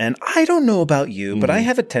Dune. And I don't know about you, but I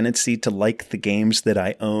have a tendency to like the games that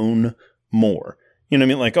I own more. You know what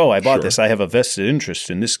I mean? Like, oh, I bought this. I have a vested interest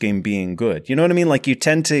in this game being good. You know what I mean? Like, you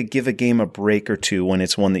tend to give a game a break or two when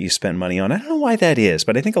it's one that you spent money on. I don't know why that is,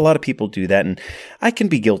 but I think a lot of people do that, and I can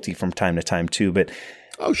be guilty from time to time too. But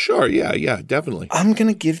oh, sure. Yeah, definitely. I'm going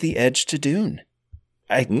to give the edge to Dune.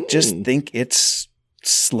 I just think it's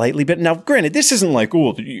slightly better. Now, granted, this isn't like,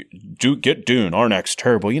 oh, do get Dune. Arnak's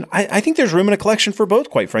terrible. You know, I think there's room in a collection for both,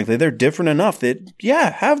 quite frankly. They're different enough that,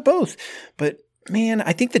 have both. But man,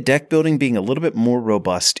 I think the deck building being a little bit more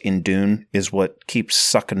robust in Dune is what keeps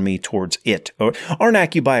sucking me towards it. Or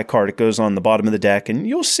Arnak, you buy a card, it goes on the bottom of the deck, and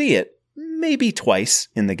you'll see it maybe twice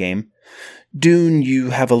in the game. Dune, you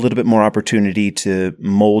have a little bit more opportunity to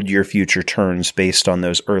mold your future turns based on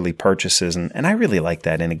those early purchases, and I really like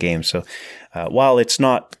that in a game. So while it's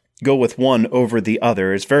not go with one over the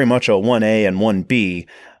other, it's very much a 1A and 1B.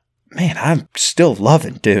 Man, I'm still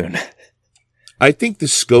loving Dune. I think the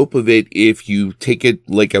scope of it, if you take it,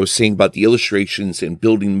 like I was saying about the illustrations and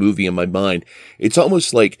building the movie in my mind, it's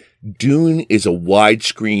almost like Dune is a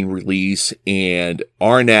widescreen release and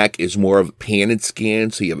Arnak is more of a pan and scan.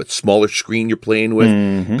 So you have a smaller screen you're playing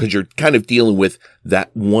with because you're kind of dealing with that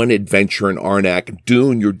one adventure in Arnak.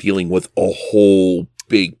 Dune, you're dealing with a whole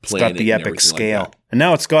big planet. It's got the epic scale. Like, and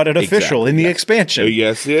now it's got it official in the expansion.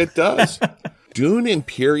 Yes, it does. Dune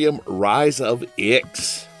Imperium Rise of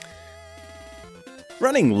Ix.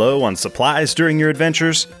 Running low on supplies during your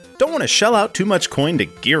adventures? Don't want to shell out too much coin to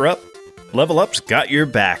gear up? Level Up's got your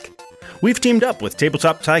back. We've teamed up with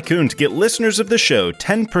Tabletop Tycoon to get listeners of the show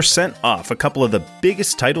 10% off a couple of the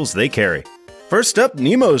biggest titles they carry. First up,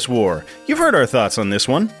 Nemo's War. You've heard our thoughts on this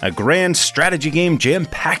one. A grand strategy game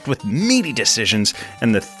jam-packed with meaty decisions,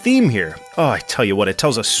 and the theme here, oh, I tell you what, it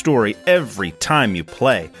tells a story every time you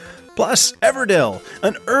play. Plus, Everdell,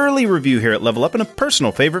 an early review here at Level Up and a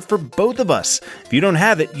personal favorite for both of us. If you don't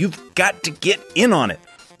have it, you've got to get in on it.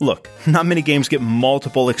 Look, not many games get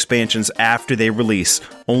multiple expansions after they release,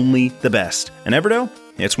 only the best. And Everdell,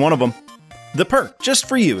 it's one of them. The perk just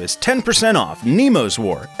for you is 10% off Nemo's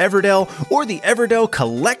War, Everdell, or the Everdell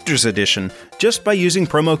Collector's Edition just by using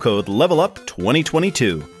promo code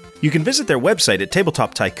LEVELUP2022. You can visit their website at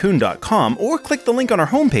tabletoptycoon.com or click the link on our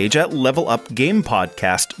homepage at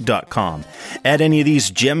levelupgamepodcast.com. Add any of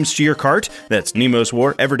these gems to your cart, that's Nemo's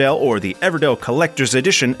War, Everdell, or the Everdell Collector's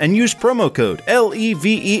Edition, and use promo code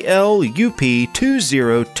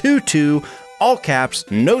LEVELUP2022, all caps,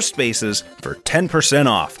 no spaces, for 10%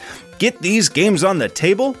 off. Get these games on the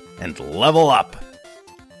table and level up.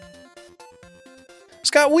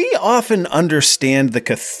 Scott, we often understand the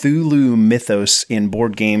Cthulhu mythos in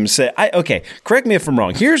board games. Okay, correct me if I'm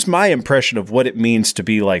wrong. Here's my impression of what it means to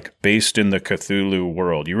be, like, based in the Cthulhu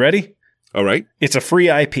world. You ready? All right. It's a free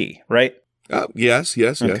IP, right? Yes.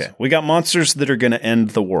 Okay, we got monsters that are going to end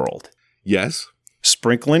the world. Yes.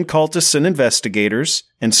 Sprinkle in cultists and investigators,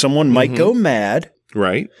 and someone might go mad.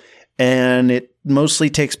 Right. And it mostly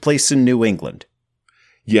takes place in New England.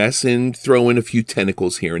 Yes, and throw in a few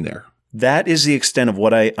tentacles here and there. That is the extent of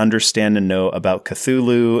what I understand and know about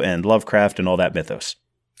Cthulhu and Lovecraft and all that mythos.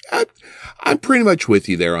 I'm pretty much with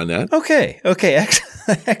you there on that. Okay.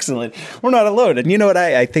 Excellent. We're not alone. And you know what?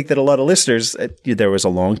 I think that a lot of listeners, there was a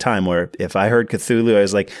long time where if I heard Cthulhu, I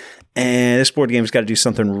was like, this board game's got to do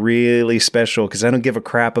something really special because I don't give a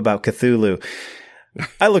crap about Cthulhu.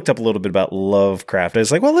 I looked up a little bit about Lovecraft. I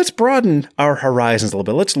was like, well, let's broaden our horizons a little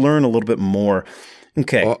bit. Let's learn a little bit more.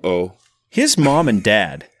 Okay. Uh-oh. His mom and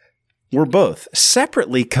dad were both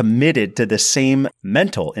separately committed to the same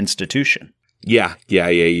mental institution. Yeah.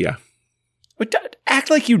 But act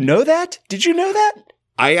like you know that? Did you know that?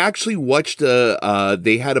 I actually watched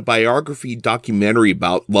they had a biography documentary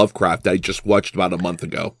about Lovecraft that I just watched about a month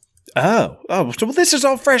ago. Oh, so this is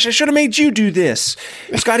all fresh. I should have made you do this.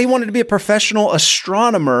 Scotty wanted to be a professional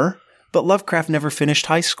astronomer, but Lovecraft never finished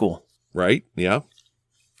high school. Right, yeah.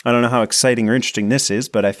 I don't know how exciting or interesting this is,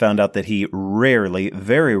 but I found out that he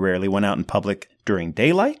very rarely went out in public during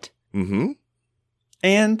daylight. Mm-hmm.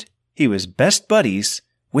 And he was best buddies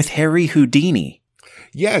with Harry Houdini.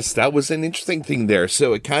 Yes, that was an interesting thing there.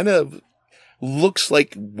 So it kind of looks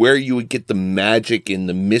like where you would get the magic and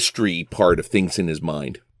the mystery part of things in his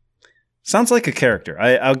mind. Sounds like a character.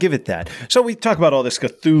 I'll give it that. So we talk about all this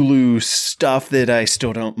Cthulhu stuff that I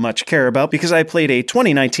still don't much care about because I played a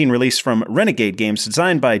 2019 release from Renegade Games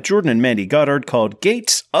designed by Jordan and Mandy Goddard called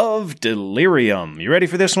Gates of Delirium. You ready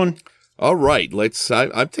for this one? All right.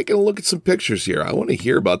 I'm taking a look at some pictures here. I want to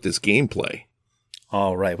hear about this gameplay.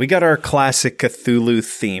 All right. We got our classic Cthulhu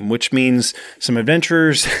theme, which means some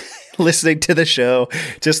adventurers listening to the show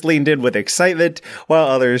just leaned in with excitement, while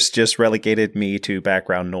others just relegated me to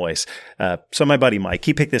background noise. So my buddy Mike,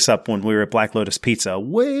 he picked this up when we were at Black Lotus Pizza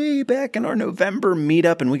way back in our November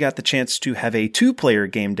meetup, and we got the chance to have a 2-player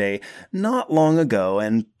game day not long ago,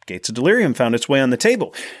 and Gates of Delirium found its way on the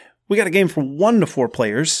table. We got a game from 1 to 4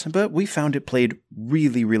 players, but we found it played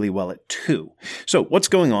really well at 2. So what's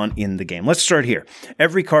going on in the game? Let's start here.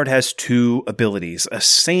 Every card has 2 abilities, a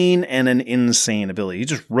sane and an insane ability. You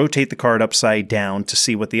just rotate the card upside down to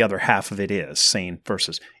see what the other half of it is, sane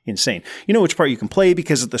versus insane. You know which part you can play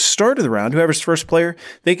because at the start of the round, whoever's first player,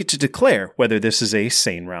 they get to declare whether this is a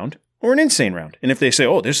sane round or an insane round. And if they say,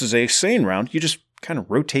 oh, this is a sane round, you just kind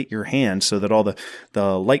of rotate your hand so that all the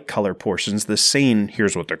light color portions, the sane,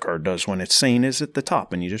 here's what the card does when it's sane, is at the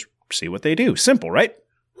top, and you just see what they do. Simple, right?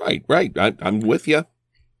 Right. I'm with you.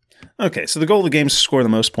 Okay, so the goal of the game is to score the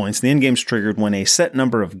most points. The end game's triggered when a set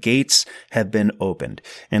number of gates have been opened.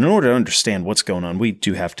 And in order to understand what's going on, we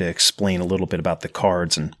do have to explain a little bit about the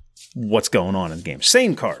cards and what's going on in the game.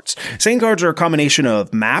 Sane cards. Sane cards are a combination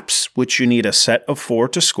of maps, which you need a set of 4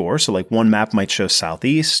 to score. So like one map might show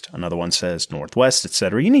southeast, another one says northwest,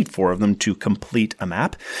 etc. You need 4 of them to complete a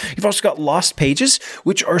map. You've also got lost pages,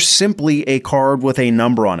 which are simply a card with a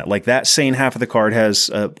number on it. Like that sane half of the card has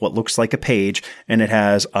what looks like a page, and it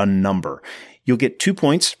has a number. You'll get 2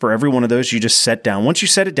 points for every one of those you just set down. Once you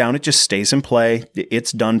set it down, it just stays in play.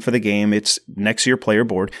 It's done for the game. It's next to your player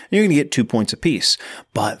board. And you're going to get 2 points apiece.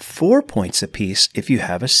 But 4 points apiece if you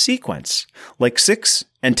have a sequence. Like 6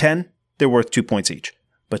 and 10, they're worth 2 points each.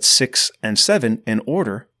 But 6 and 7 in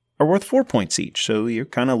order are worth 4 points each. So you're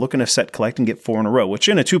kind of looking to set, collect, and get 4 in a row, which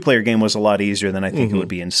in a 2-player game was a lot easier than I think it would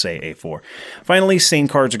be in, say, A4. Finally, sane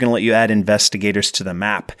cards are going to let you add investigators to the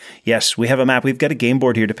map. Yes, we have a map. We've got a game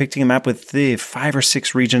board here depicting a map with the 5 or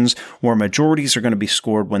 6 regions where majorities are going to be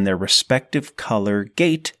scored when their respective color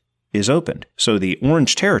gate is opened. So the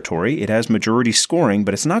orange territory, it has majority scoring,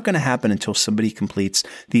 but it's not going to happen until somebody completes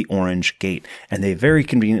the orange gate. And they very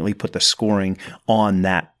conveniently put the scoring on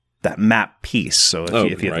that map piece. So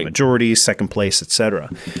if you have the majority, second place,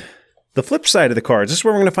 etc. The flip side of the cards, this is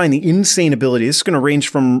where we're going to find the insane ability. This is going to range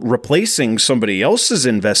from replacing somebody else's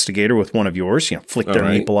investigator with one of yours, flick their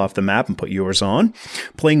meeple off the map and put yours on.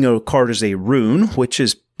 Playing a card as a rune, which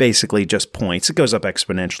is basically just points. It goes up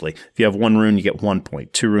exponentially. If you have 1 rune, you get 1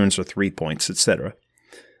 point. 2 runes are 3 points, etc.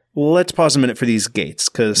 Let's pause a minute for these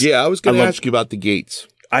gates. I was going to ask you about the gates.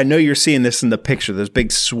 I know you're seeing this in the picture, those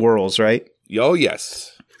big swirls, right? Oh, yes.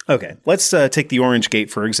 Okay, let's take the orange gate,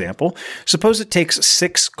 for example. Suppose it takes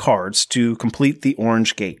 6 cards to complete the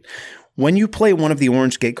orange gate. When you play one of the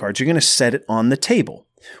orange gate cards, you're going to set it on the table.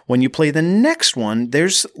 When you play the next one,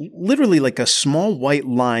 there's literally like a small white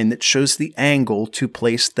line that shows the angle to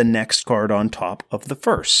place the next card on top of the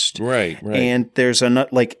first. Right. And there's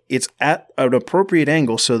it's at an appropriate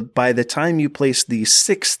angle, so by the time you place the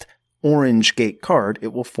 6th orange gate card,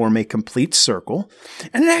 it will form a complete circle.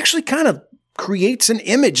 And it actually kind of creates an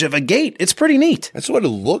image of a gate. It's pretty neat. That's what it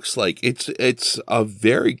looks like. It's a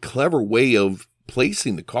very clever way of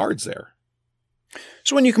placing the cards there.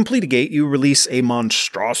 So when you complete a gate, you release a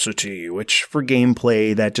monstrosity, which for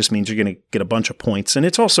gameplay, that just means you're going to get a bunch of points. And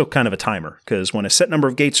it's also kind of a timer, because when a set number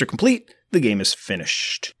of gates are complete, the game is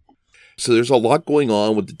finished. So there's a lot going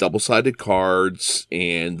on with the double-sided cards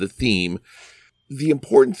and the theme. The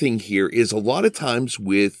important thing here is a lot of times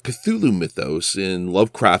with Cthulhu mythos and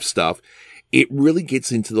Lovecraft stuff, it really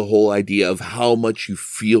gets into the whole idea of how much you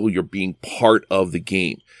feel you're being part of the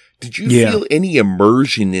game. Did you feel any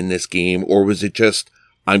immersion in this game, or was it just,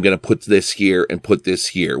 I'm going to put this here and put this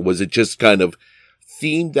here? Was it just kind of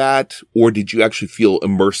themed that, or did you actually feel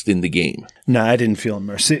immersed in the game? No, I didn't feel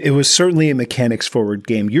immersed. It was certainly a mechanics-forward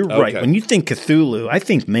game. You're right. When you think Cthulhu, I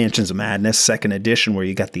think Mansions of Madness 2nd edition, where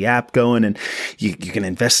you got the app going and you can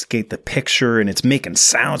investigate the picture and it's making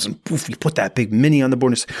sounds, and poof, you put that big mini on the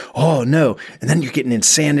board and it's, oh no. And then you're getting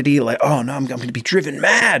insanity, like, oh no, I'm going to be driven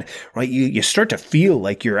mad, right? You start to feel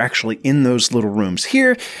like you're actually in those little rooms.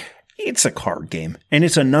 Here, it's a card game, and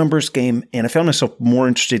it's a numbers game, and I found myself more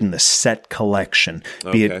interested in the set collection,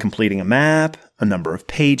 be it completing a map, a number of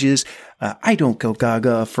pages. I don't go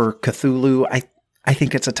gaga for Cthulhu. I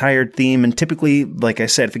think it's a tired theme, and typically, like I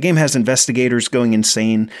said, if a game has investigators going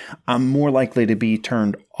insane, I'm more likely to be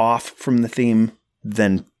turned off from the theme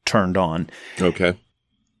than turned on. Okay.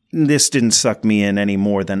 This didn't suck me in any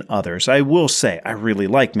more than others. I will say, I really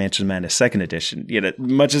like Mansions of Madness 2nd edition.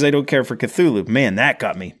 Much as I don't care for Cthulhu, man, that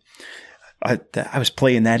got me. I was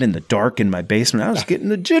playing that in the dark in my basement. I was getting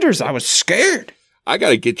the jitters. I was scared. I got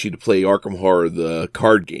to get you to play Arkham Horror, the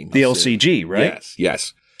card game. The LCG, right?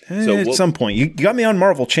 Yes. So at some point, you got me on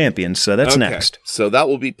Marvel Champions, so that's next. So that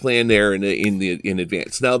will be planned there in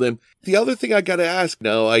advance. Now then, the other thing I got to ask.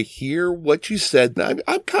 Now I hear what you said. And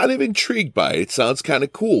I'm kind of intrigued by it. It sounds kind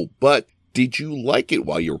of cool. But did you like it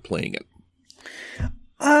while you were playing it?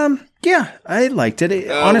 Yeah, I liked it.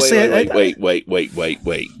 Honestly,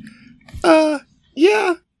 wait.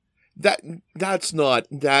 Yeah. That does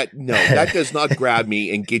not grab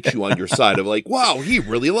me and get you on your side of like, wow, he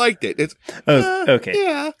really liked it. It's okay.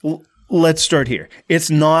 Yeah. Let's start here. It's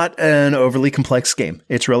not an overly complex game.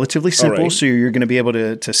 It's relatively simple, so you're going to be able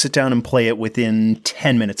to sit down and play it within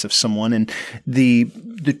 10 minutes of someone. And the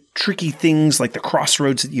tricky things like the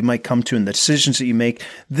crossroads that you might come to and the decisions that you make,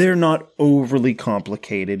 they're not overly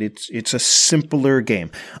complicated. It's a simpler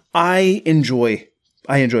game. I enjoy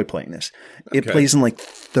playing this. It plays in like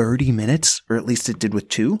 30 minutes, or at least it did with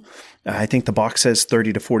 2. I think the box says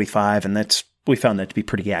 30 to 45, and we found that to be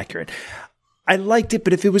pretty accurate. I liked it,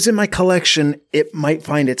 but if it was in my collection, it might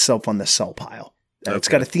find itself on the sell pile. It's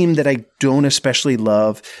got a theme that I don't especially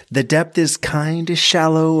love. The depth is kind of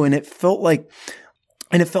shallow, and it felt like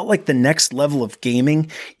the next level of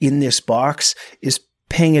gaming in this box is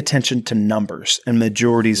paying attention to numbers and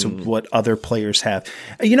majorities of what other players have.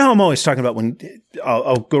 You know how I'm always talking about when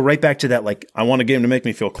I'll go right back to that, like, I want a game to make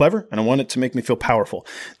me feel clever and I want it to make me feel powerful.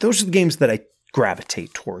 Those are the games that I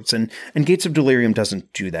gravitate towards. And Gates of Delirium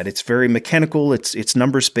doesn't do that. It's very mechanical. It's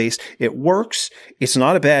numbers based. It works. It's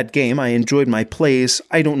not a bad game. I enjoyed my plays.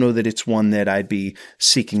 I don't know that it's one that I'd be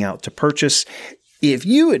seeking out to purchase. If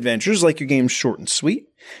you adventures like your games short and sweet,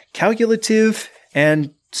 calculative,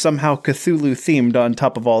 and somehow Cthulhu themed on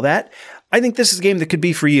top of all that, I think this is a game that could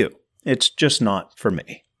be for you. It's just not for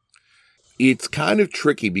me. It's kind of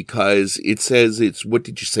tricky because it says it's, what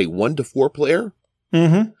did you say, 1 to 4 player?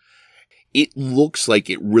 Mm-hmm. It looks like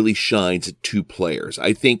it really shines at 2 players.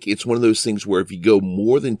 I think it's one of those things where if you go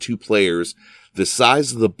more than 2 players, the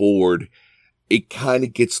size of the board, it kind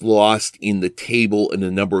of gets lost in the table and the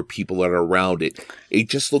number of people that are around it. It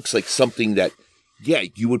just looks like something that, yeah,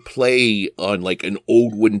 you would play on like an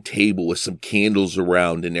old wooden table with some candles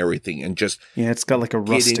around and everything and just... Yeah, it's got like a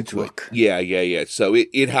rustic look. Yeah. So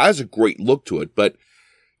it has a great look to it. But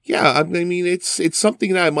yeah, I mean, it's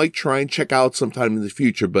something that I might try and check out sometime in the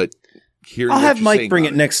future. But I'll have Mike bring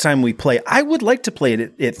it next time we play. I would like to play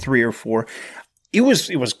it at 3 or 4. It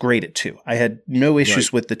was great at 2. I had no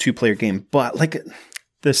issues with the 2-player game, but like...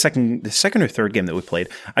 The second or third game that we played,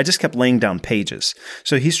 I just kept laying down pages.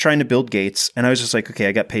 So he's trying to build gates, and I was just like, okay,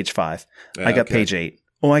 I got page 5. I got page 8.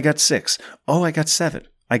 Oh, I got 6. Oh, I got 7.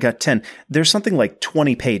 I got 10. There's something like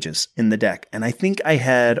 20 pages in the deck, and I think I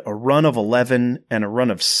had a run of 11 and a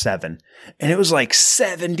run of 7. And it was like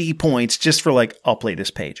 70 points just for like, I'll play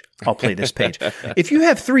this page. I'll play this page. If you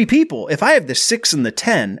have 3 people, if I have the 6 and the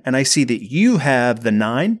 10, and I see that you have the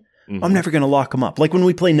 9, I'm never going to lock them up. Like when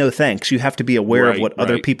we play No Thanks, you have to be aware of what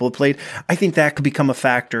other people have played. I think that could become a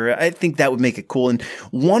factor. I think that would make it cool. And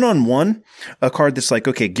one-on-one, a card that's like,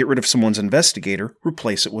 okay, get rid of someone's investigator,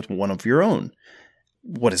 replace it with one of your own.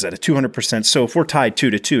 What is that, a 200%? So if we're tied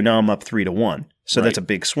 2-2, now I'm up 3-1. So that's a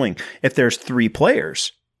big swing. If there's 3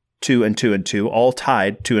 players, 2 and 2 and 2, all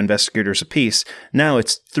tied, 2 investigators apiece. Now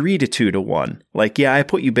it's 3-2-1. Like, yeah, I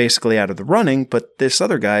put you basically out of the running, but this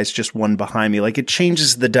other guy's just one behind me. Like, it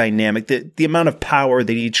changes the dynamic. The amount of power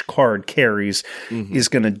that each card carries is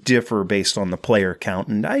going to differ based on the player count.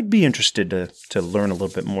 And I'd be interested to learn a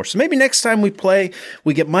little bit more. So maybe next time we play,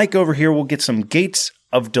 we get Mike over here, we'll get some Gates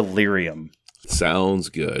of Delirium. Sounds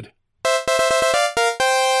good.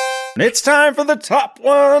 It's time for the Top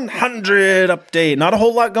 100 update. Not a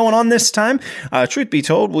whole lot going on this time. Truth be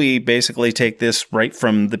told, we basically take this right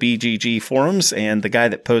from the BGG forums, and the guy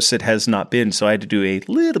that posts it has not been, so I had to do a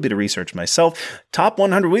little bit of research myself. Top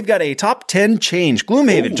 100, we've got a top 10 change.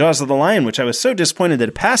 Gloomhaven, Jaws of the Lion, which I was so disappointed that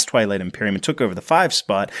it passed Twilight Imperium and took over the 5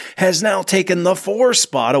 spot, has now taken the 4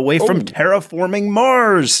 spot away from Terraforming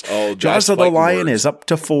Mars. Jaws of the Lion is up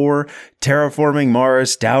to 4. Terraforming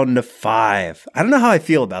Mars down to 5. I don't know how I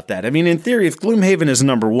feel about that. I mean, in theory, if Gloomhaven is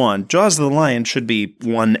number 1, Jaws of the Lion should be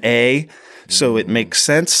 1A, so it makes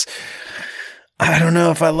sense. I don't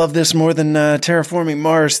know if I love this more than Terraforming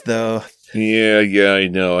Mars, though. Yeah, I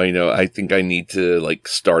know. I think I need to,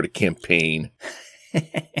 start a campaign.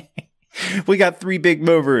 We got 3 big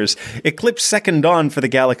movers. Eclipse Second Dawn for the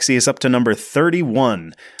Galaxy is up to number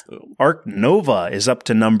 31. Arc Nova is up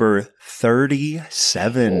to number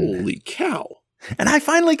 37. Holy cow. And I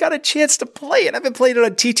finally got a chance to play it. I've been playing it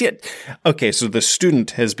on TTS. Okay, so the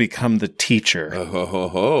student has become the teacher.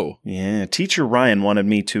 Yeah, Teacher Ryan wanted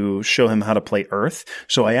me to show him how to play Earth.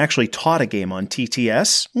 So I actually taught a game on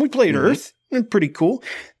TTS. We played Earth. Pretty cool.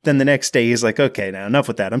 Then the next day, he's like, okay, now enough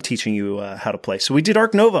with that. I'm teaching you how to play. So we did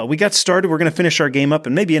Arc Nova. We got started. We're going to finish our game up,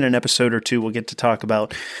 and maybe in an episode or 2, we'll get to talk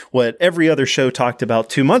about what every other show talked about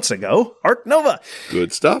 2 months ago, Arc Nova.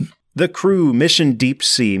 Good stuff. The Crew Mission Deep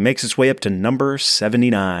Sea makes its way up to number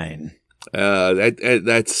 79.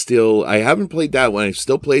 That's still, I haven't played that one. I've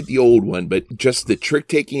still played the old one, but just the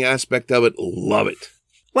trick-taking aspect of it, love it.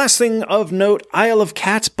 Last thing of note, Isle of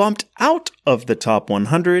Cats bumped out of the top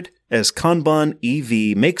 100 as Kanban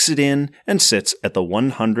EV makes it in and sits at the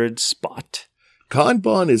 100 spot.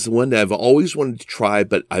 Kanban is the one that I've always wanted to try,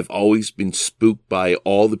 but I've always been spooked by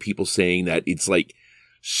all the people saying that it's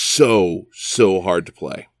so hard to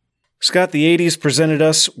play. Scott, the 80s presented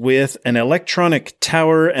us with an electronic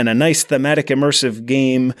tower and a nice thematic immersive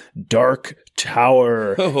game, Dark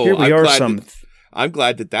Tower. Here we are, I'm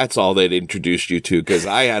glad that that's all that introduced you to, because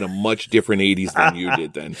I had a much different 80s than you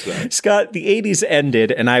did then. So. Scott, the 80s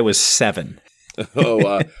ended and I was 7.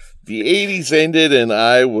 The 80s ended and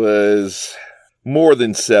I was more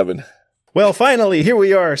than 7. Well, finally, here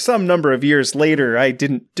we are, some number of years later. I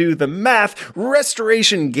didn't do the math.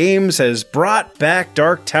 Restoration Games has brought back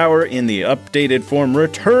Dark Tower in the updated form.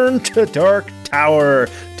 Return to Dark Tower,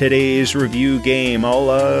 today's review game.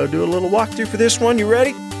 I'll do a little walkthrough for this one. You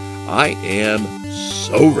ready? I am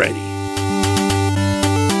so ready.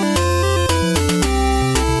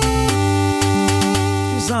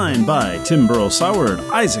 Designed by Tim Burrell-Saward,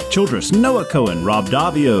 Isaac Childress, Noah Cohen, Rob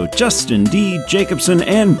Davio, Justin D. Jacobson,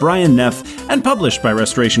 and Brian Neff, and published by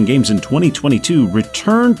Restoration Games in 2022,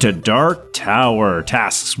 Return to Dark Tower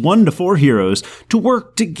tasks 1 to 4 heroes to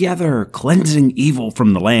work together, cleansing evil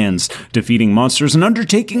from the lands, defeating monsters, and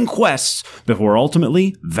undertaking quests before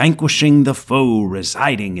ultimately vanquishing the foe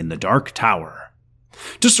residing in the Dark Tower.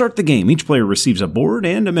 To start the game, each player receives a board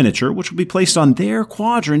and a miniature, which will be placed on their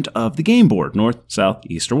quadrant of the game board, north, south,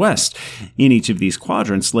 east, or west. In each of these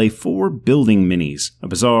quadrants lay 4 building minis, a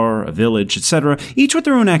bazaar, a village, etc., each with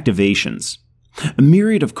their own activations. A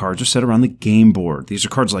myriad of cards are set around the game board. These are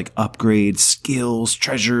cards like upgrades, skills,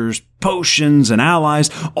 treasures, potions, and allies,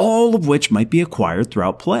 all of which might be acquired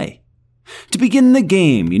throughout play. To begin the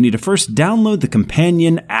game, you need to first download the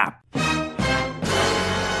Companion app.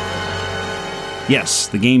 Yes,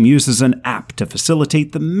 the game uses an app to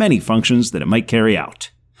facilitate the many functions that it might carry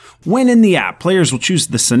out. When in the app, players will choose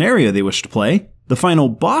the scenario they wish to play, the final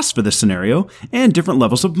boss for the scenario, and different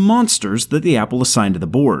levels of monsters that the app will assign to the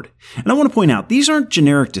board. And I want to point out, these aren't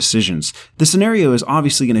generic decisions. The scenario is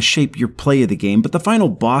obviously going to shape your play of the game, but the final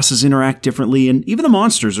bosses interact differently, and even the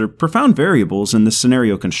monsters are profound variables in the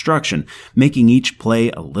scenario construction, making each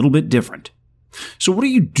play a little bit different. So what are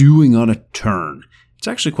you doing on a turn? It's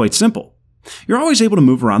actually quite simple. You're always able to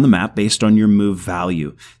move around the map based on your move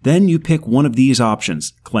value. Then you pick one of these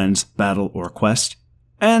options, cleanse, battle, or quest.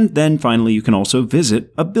 And then finally you can also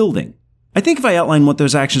visit a building. I think if I outline what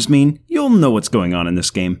those actions mean, you'll know what's going on in this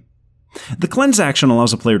game. The cleanse action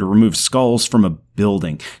allows a player to remove skulls from a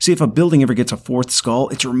building. See, if a building ever gets a 4th skull,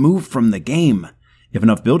 it's removed from the game. If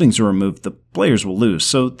enough buildings are removed, the players will lose,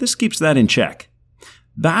 so this keeps that in check.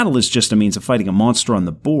 Battle is just a means of fighting a monster on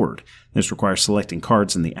the board. This requires selecting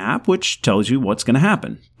cards in the app, which tells you what's going to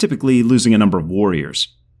happen, typically losing a number of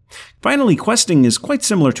warriors. Finally, questing is quite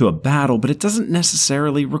similar to a battle, but it doesn't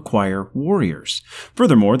necessarily require warriors.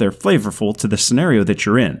 Furthermore, they're flavorful to the scenario that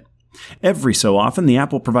you're in. Every so often, the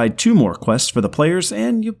app will provide 2 more quests for the players,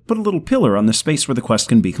 and you put a little pillar on the space where the quest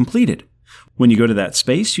can be completed. When you go to that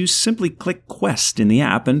space, you simply click Quest in the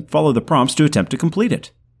app and follow the prompts to attempt to complete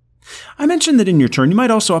it. I mentioned that in your turn, you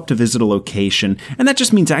might also opt to visit a location, and that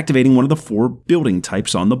just means activating one of the 4 building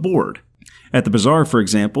types on the board. At the bazaar, for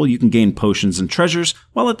example, you can gain potions and treasures,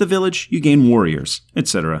 while at the village, you gain warriors,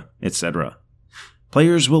 etc., etc.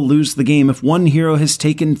 Players will lose the game if one hero has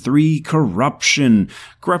taken 3 corruption.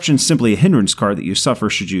 Corruption is simply a hindrance card that you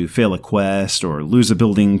suffer should you fail a quest, or lose a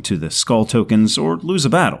building to the skull tokens, or lose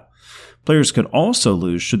a battle. Players could also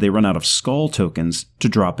lose should they run out of skull tokens to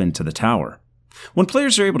drop into the tower. When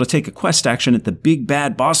players are able to take a quest action at the big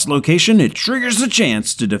bad boss location, it triggers the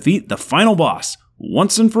chance to defeat the final boss,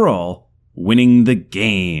 once and for all, winning the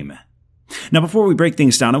game. Now, before we break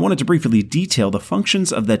things down, I wanted to briefly detail the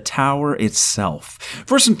functions of the tower itself.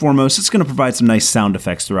 First and foremost, it's going to provide some nice sound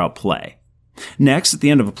effects throughout play. Next, at the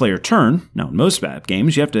end of a player turn, now in most app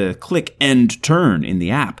games, you have to click End Turn in the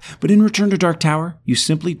app, but in Return to Dark Tower, you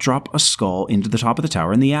simply drop a skull into the top of the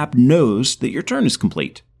tower and the app knows that your turn is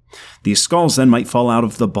complete. These skulls then might fall out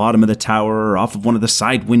of the bottom of the tower or off of one of the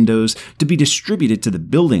side windows to be distributed to the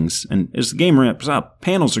buildings, and as the game ramps up,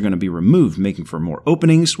 panels are going to be removed, making for more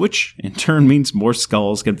openings, which in turn means more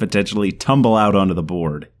skulls can potentially tumble out onto the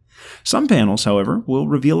board. Some panels, however, will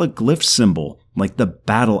reveal a glyph symbol, like the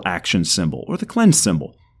battle action symbol or the cleanse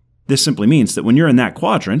symbol. This simply means that when you're in that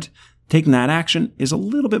quadrant, taking that action is a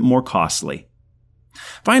little bit more costly.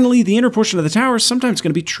 Finally, the inner portion of the tower is sometimes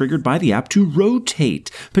going to be triggered by the app to rotate,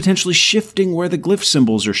 potentially shifting where the glyph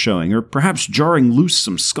symbols are showing, or perhaps jarring loose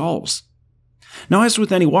some skulls. Now, as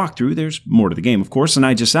with any walkthrough, there's more to the game, of course, than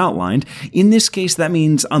I just outlined. In this case, that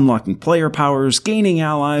means unlocking player powers, gaining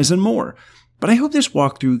allies, and more. But I hope this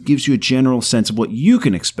walkthrough gives you a general sense of what you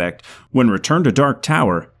can expect when Return to Dark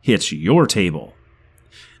Tower hits your table.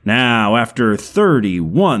 Now, after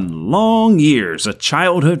 31 long years, a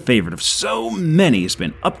childhood favorite of so many has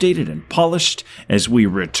been updated and polished as we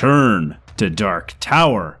return to Dark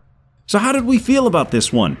Tower. So how did we feel about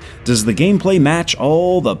this one? Does the gameplay match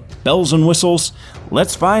all the bells and whistles?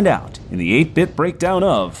 Let's find out in the 8-bit breakdown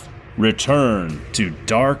of Return to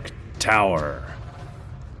Dark Tower.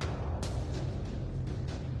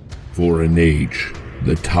 For an age,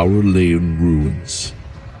 the tower lay in ruins.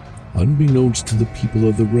 Unbeknownst to the people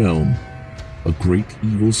of the realm, a great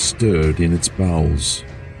evil stirred in its bowels.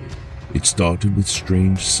 It started with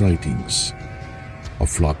strange sightings. A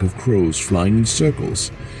flock of crows flying in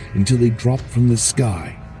circles until they dropped from the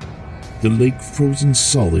sky. The lake frozen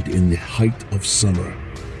solid in the height of summer.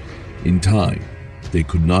 In time, they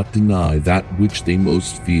could not deny that which they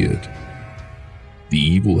most feared. The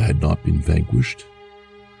evil had not been vanquished.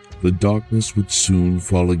 The darkness would soon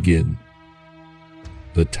fall again.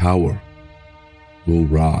 The tower will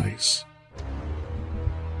rise.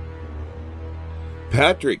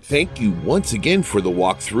 Patrick, thank you once again for the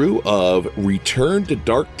walkthrough of Return to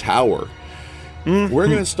Dark Tower. We're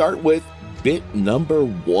going to start with bit number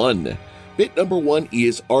 1. Bit number 1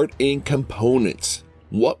 is art and components.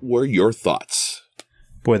 What were your thoughts?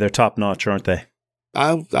 Boy, they're top notch, aren't they?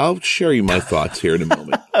 I'll share you my thoughts here in a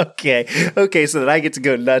moment. Okay, so that I get to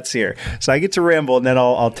go nuts here. So I get to ramble, and then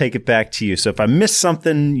I'll take it back to you. So if I miss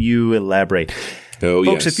something, you elaborate. Oh,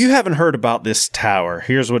 Folks, yes. If you haven't heard about this tower,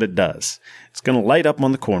 here's what it does. It's going to light up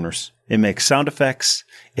on the corners. It makes sound effects.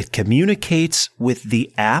 It communicates with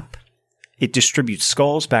the app. It distributes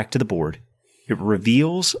skulls back to the board. It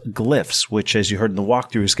reveals glyphs, which, as you heard in the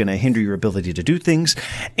walkthrough, is going to hinder your ability to do things.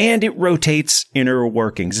 And it rotates inner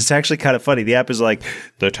workings. It's actually kind of funny. The app is like,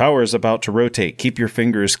 the tower is about to rotate. Keep your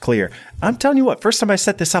fingers clear. I'm telling you what, first time I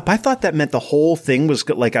set this up, I thought that meant the whole thing was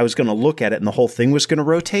like I was going to look at it and the whole thing was going to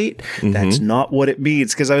rotate. Mm-hmm. That's not what it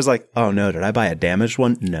means, because I was like, oh no, did I buy a damaged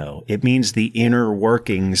one? No. It means the inner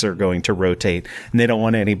workings are going to rotate, and they don't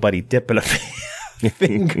want anybody dipping a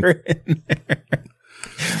finger in there.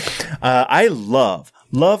 I love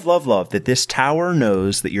that this tower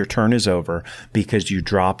knows that your turn is over because you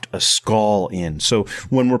dropped a skull in. So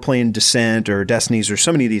when we're playing Descent or Destinies or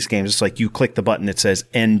so many of these games, it's like you click the button that says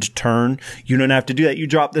end turn. You don't have to do that. You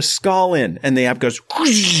drop the skull in and the app goes,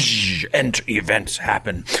 and events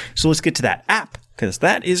happen. So let's get to that app, because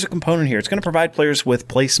that is a component here. It's going to provide players with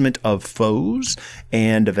placement of foes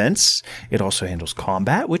and events. It also handles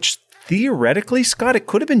combat, which theoretically, Scott, it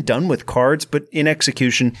could have been done with cards, but in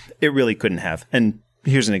execution, it really couldn't have. And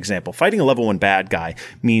here's an example. Fighting a level 1 bad guy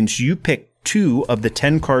means you pick 2 of the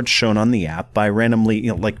 10 cards shown on the app by randomly,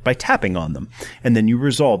 like by tapping on them, and then you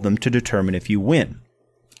resolve them to determine if you win.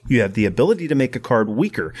 You have the ability to make a card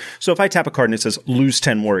weaker. So if I tap a card and it says lose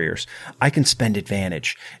 10 warriors, I can spend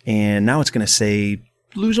advantage. And now it's going to say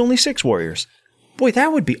lose only 6 warriors. Boy,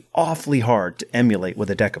 that would be awfully hard to emulate with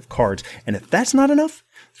a deck of cards. And if that's not enough,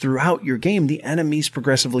 throughout your game, the enemies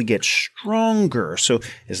progressively get stronger. So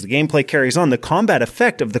as the gameplay carries on, the combat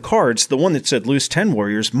effect of the cards, the one that said lose 10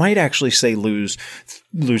 warriors, might actually say lose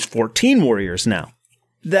 14 warriors now.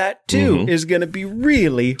 That, too, is going to be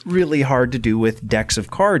really, really hard to do with decks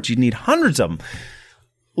of cards. You need hundreds of them.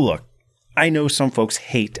 Look, I know some folks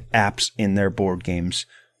hate apps in their board games.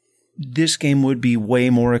 This game would be way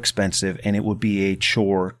more expensive, and it would be a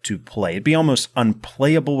chore to play. It'd be almost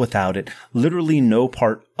unplayable without it. Literally no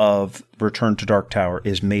part of Return to Dark Tower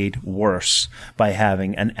is made worse by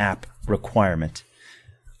having an app requirement.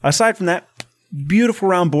 Aside from that, beautiful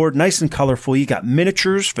round board, nice and colorful. You got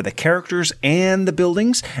miniatures for the characters and the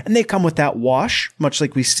buildings, and they come with that wash, much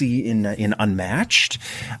like we see in Unmatched.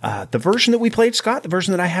 The version that we played, Scott, the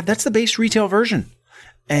version that I have, that's the base retail version.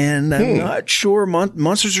 And I'm not sure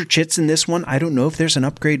monsters or chits in this one. I don't know if there's an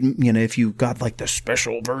upgrade, if you got like the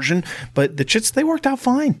special version, but the chits, they worked out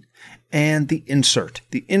fine. And the insert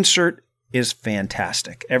is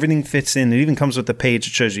fantastic. Everything fits in. It even comes with a page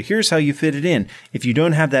that shows you, here's how you fit it in. If you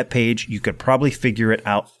don't have that page, you could probably figure it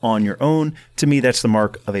out on your own. To me, that's the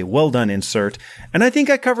mark of a well-done insert. And I think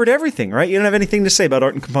I covered everything, right? You don't have anything to say about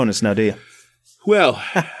art and components now, do you? Well,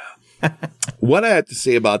 what I have to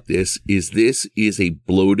say about this is a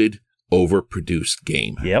bloated, overproduced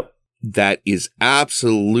game. Yep. That is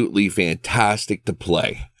absolutely fantastic to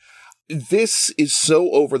play. This is so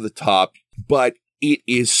over the top, but it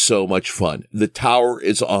is so much fun. The tower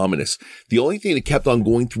is ominous. The only thing that kept on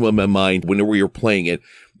going through my mind whenever we were playing it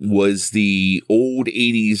was the old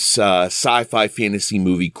 80s sci-fi fantasy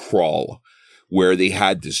movie Crawl, where they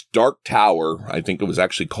had this dark tower. I think it was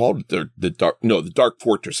actually called the Dark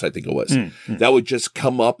Fortress, I think it was. That would just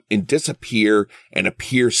come up and disappear and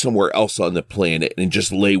appear somewhere else on the planet and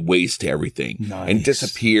just lay waste to everything. Nice. And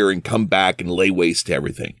disappear and come back and lay waste to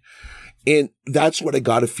everything. And that's what I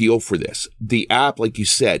got a feel for this. The app, like you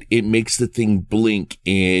said, it makes the thing blink.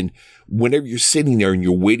 And whenever you're sitting there and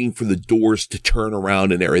you're waiting for the doors to turn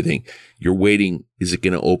around and everything, you're waiting. Is it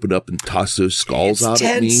going to open up and toss those skulls out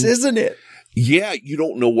at me? It's tense, isn't it? Yeah, you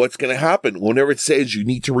don't know what's going to happen. Whenever it says you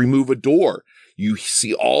need to remove a door, you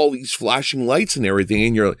see all these flashing lights and everything.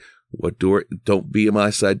 And you're like, What door? Don't be on my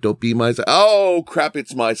side. Don't be my side. Oh, crap.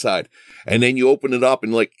 It's my side. And then you open it up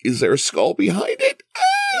and like, is there a skull behind it?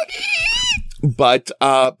 But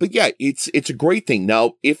yeah, it's a great thing.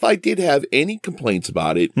 Now, if I did have any complaints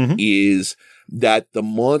about it, is that the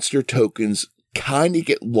monster tokens kind of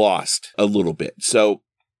get lost a little bit. So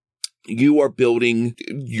you are building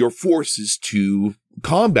your forces to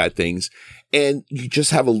combat things, and you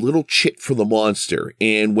just have a little chit for the monster.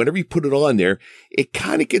 And whenever you put it on there, it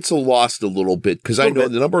kind of gets lost a little bit, because I know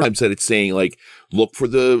the number of times that it's saying, like, look for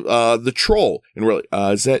the troll. And we're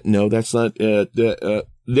like, is that? No, that's not.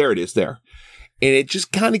 There it is there. And it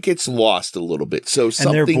just kind of gets lost a little bit. So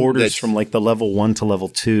something, and their borders from like the level 1 to level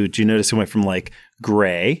 2. Do you notice it went from like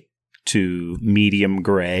gray to medium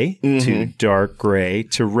gray to dark gray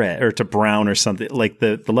to red or to brown or something, like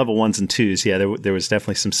the level 1s and 2s. Yeah, there was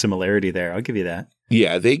definitely some similarity there. I'll give you that.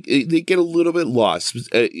 Yeah, they get a little bit lost,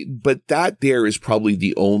 but that there is probably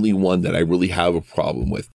the only one that I really have a problem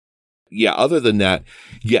with. Yeah, other than that,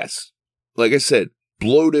 yes, like I said,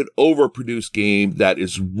 bloated, overproduced game that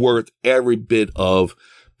is worth every bit of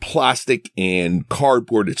plastic and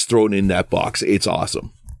cardboard it's thrown in that box. It's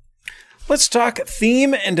awesome. Let's talk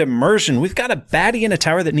theme and immersion. We've got a baddie in a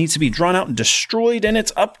tower that needs to be drawn out and destroyed, and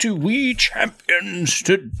it's up to we champions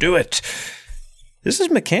to do it. This is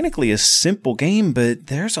mechanically a simple game, but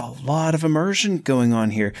there's a lot of immersion going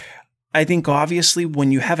on here. I think obviously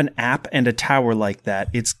when you have an app and a tower like that,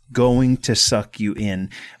 it's going to suck you in.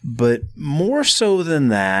 But more so than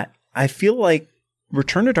that, I feel like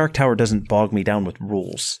Return to Dark Tower doesn't bog me down with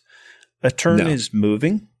rules. A turn is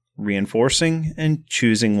moving, reinforcing, and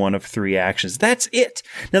choosing one of 3 actions. That's it.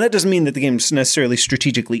 Now, that doesn't mean that the game's necessarily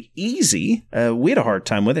strategically easy. We had a hard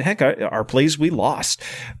time with it. Heck, our plays, we lost.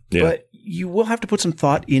 Yeah. But you will have to put some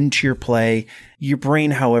thought into your play. Your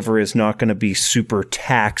brain, however, is not going to be super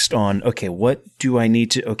taxed on, okay, what do I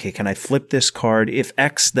need to, okay, can I flip this card? If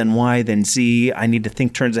X, then Y, then Z, I need to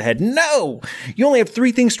think turns ahead. No! You only have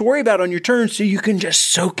 3 things to worry about on your turn, so you can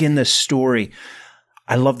just soak in the story.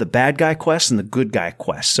 I love the bad guy quest and the good guy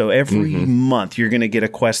quest. So every month you're going to get a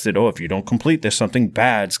quest that, if you don't complete this, something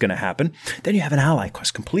bad's going to happen. Then you have an ally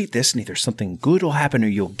quest. Complete this and either something good will happen or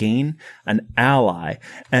you'll gain an ally.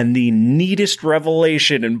 And the neatest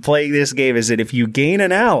revelation in playing this game is that if you gain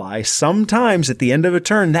an ally, sometimes at the end of a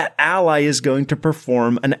turn, that ally is going to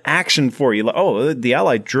perform an action for you. The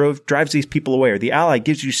ally drives these people away, or the ally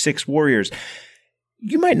gives you 6 warriors.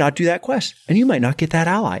 You might not do that quest, and you might not get that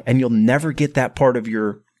ally, and you'll never get that part of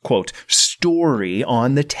your, quote, story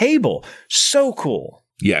on the table. So cool.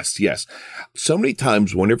 Yes. So many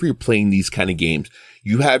times whenever you're playing these kind of games,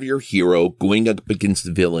 you have your hero going up against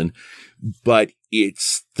the villain, but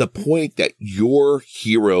it's the point that your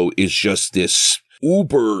hero is just this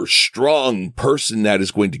uber strong person that is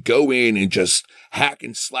going to go in and just hack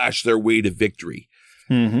and slash their way to victory.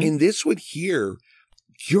 In this one here,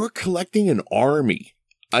 you're collecting an army.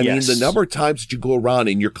 I mean, the number of times that you go around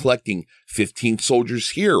and you're collecting 15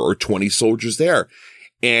 soldiers here or 20 soldiers there,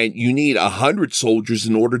 and you need 100 soldiers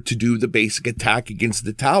in order to do the basic attack against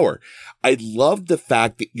the tower. I love the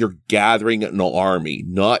fact that you're gathering an army,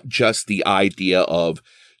 not just the idea of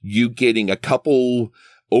you getting a couple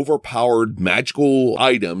overpowered magical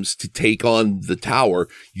items to take on the tower.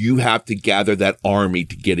 You have to gather that army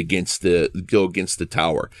to go against the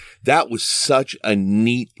tower. That was such a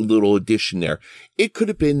neat little addition there. It could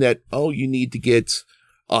have been that, you need to get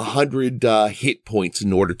 100 hit points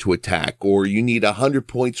in order to attack, or you need 100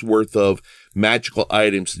 points worth of magical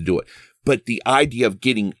items to do it. But the idea of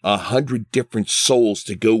getting 100 different souls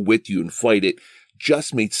to go with you and fight it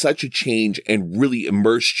just made such a change and really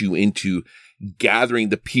immersed you into gathering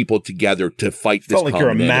the people together to fight this. It's like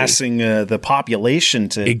you're amassing the population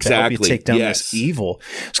to help you take down this evil.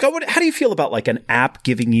 Scott, how do you feel about like an app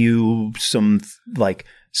giving you some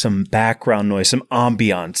background noise, some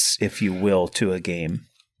ambiance, if you will, to a game?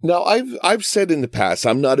 Now, I've said in the past,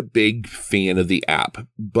 I'm not a big fan of the app,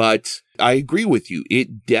 but I agree with you.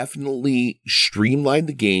 It definitely streamlined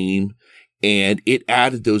the game. And it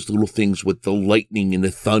added those little things with the lightning and the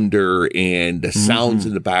thunder and the sounds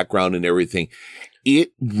in the background and everything.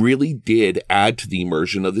 It really did add to the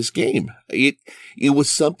immersion of this game. It was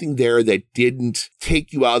something there that didn't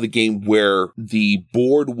take you out of the game, where the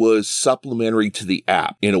board was supplementary to the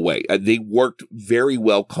app in a way. They worked very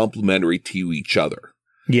well complementary to each other.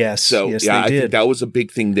 Yes. I think that was a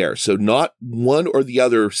big thing there. So not one or the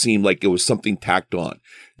other seemed like it was something tacked on.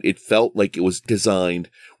 It felt like it was designed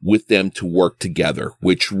with them to work together,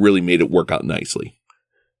 which really made it work out nicely.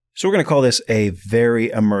 So we're going to call this a very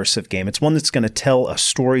immersive game. It's one that's going to tell a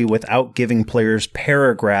story without giving players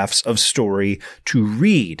paragraphs of story to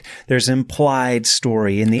read. There's implied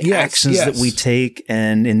story in the actions that we take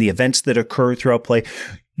and in the events that occur throughout play.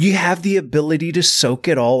 You have the ability to soak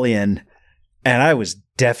it all in. And I was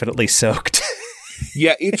definitely soaked.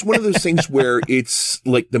 Yeah, it's one of those things where it's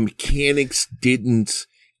like the mechanics didn't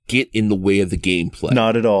get in the way of the gameplay.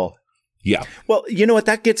 Not at all. Yeah. Well, you know what?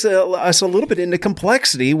 That gets us a little bit into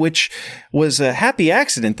complexity, which was a happy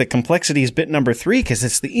accident that complexity is bit number 3 because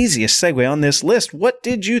it's the easiest segue on this list. What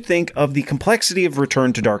did you think of the complexity of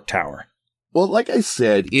Return to Dark Tower? Well, like I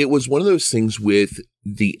said, it was one of those things with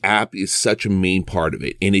the app is such a main part of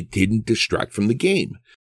it, and it didn't distract from the game.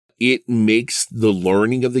 It makes the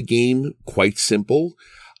learning of the game quite simple.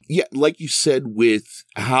 Yeah, like you said, with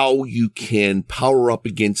how you can power up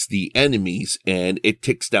against the enemies, and it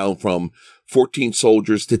ticks down from 14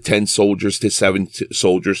 soldiers to 10 soldiers to 7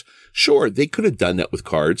 soldiers. Sure, they could have done that with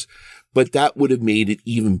cards, but that would have made it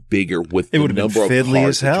even bigger with the number of cards fiddly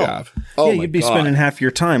as hell. you have. Oh, yeah, you'd be spending half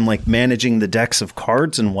your time like managing the decks of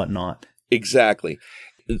cards and whatnot. Exactly.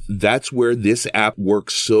 That's where this app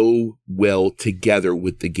works so well together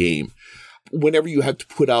with the game. Whenever you have to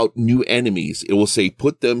put out new enemies, it will say,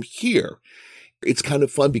 put them here. It's kind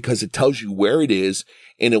of fun because it tells you where it is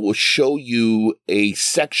and it will show you a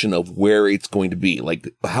section of where it's going to be,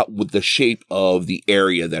 like how, with the shape of the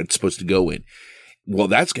area that it's supposed to go in. Well,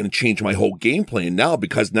 that's going to change my whole game plan now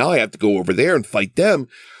because now I have to go over there and fight them.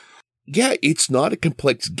 Yeah, it's not a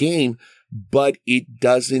complex game, but it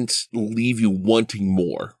doesn't leave you wanting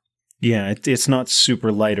more. Yeah, it's not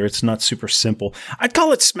super light or it's not super simple. I'd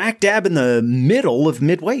call it smack dab in the middle of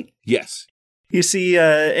midweight. Yes. You see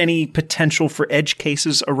any potential for edge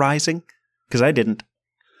cases arising? Because I didn't.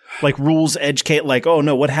 Like rules edge case, like, oh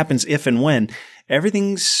no, what happens if and when?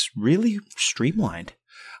 Everything's really streamlined.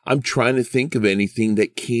 I'm trying to think of anything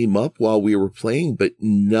that came up while we were playing, but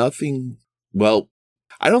nothing. Well,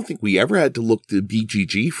 I don't think we ever had to look to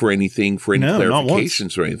BGG for anything, for any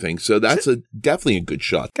clarifications or anything. So that's definitely a good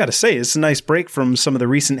shot. Gotta say, it's a nice break from some of the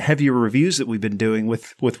recent heavier reviews that we've been doing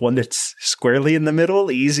with one that's squarely in the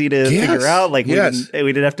middle, easy to figure out. Like we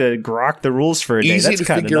didn't have to grok the rules for a day. Easy that's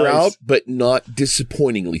to figure out, but not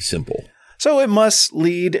disappointingly simple. So it must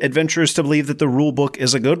lead adventurers to believe that the rule book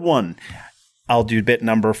is a good one. I'll do bit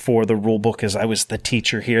number 4, the rule book, as I was the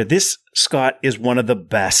teacher here. This, Scott, is one of the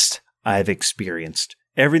best I've experienced.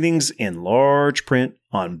 Everything's in large print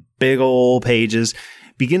on big old pages.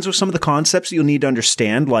 Begins with some of the concepts you'll need to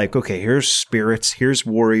understand, like, okay, here's spirits, here's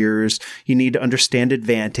warriors. You need to understand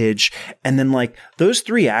advantage. And then, like, those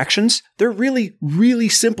 3 actions, they're really, really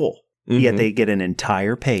simple. Yet they get an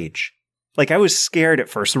entire page. Like, I was scared at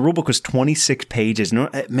first. The rulebook was 26 pages.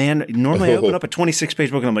 Normally I open up a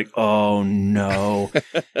 26-page book and I'm like, oh, no.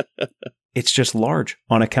 It's just large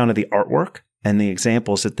on account of the artwork and the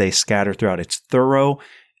examples that they scatter throughout. It's thorough,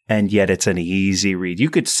 and yet it's an easy read. You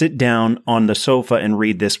could sit down on the sofa and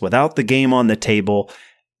read this without the game on the table,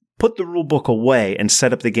 put the rulebook away, and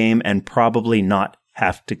set up the game and probably not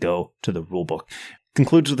have to go to the rulebook.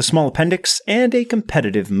 Concludes with a small appendix and a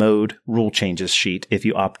competitive mode rule changes sheet if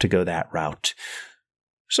you opt to go that route.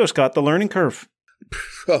 So, Scott, the learning curve.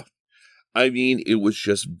 I mean, it was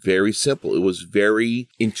just very simple. It was very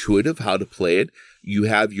intuitive how to play it. You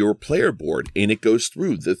have your player board, and it goes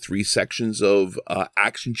through the 3 sections of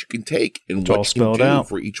actions you can take and what you can do out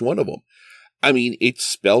for each one of them. I mean, it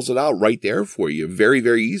spells it out right there for you very,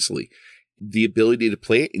 very easily. The ability to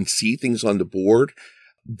play it and see things on the board.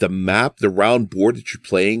 The map, the round board that you're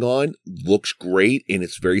playing on looks great, and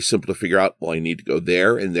it's very simple to figure out, well, I need to go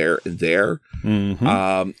there and there and there.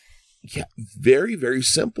 Yeah, very, very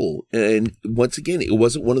simple. And once again, it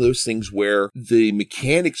wasn't one of those things where the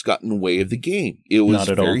mechanics got in the way of the game. It was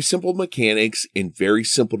very simple mechanics and very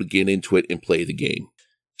simple to get into it and play the game.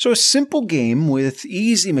 So a simple game with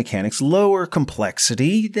easy mechanics, lower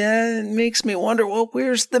complexity, that makes me wonder, well,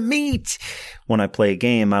 where's the meat? When I play a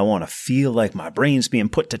game, I want to feel like my brain's being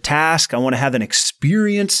put to task. I want to have an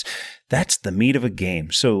experience. That's the meat of a game.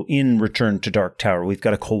 So in Return to Dark Tower, we've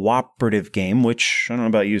got a cooperative game, which, I don't know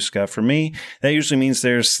about you, Scott, for me, that usually means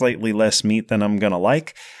there's slightly less meat than I'm going to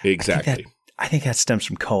like. Exactly. I think that stems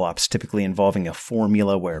from co-ops, typically involving a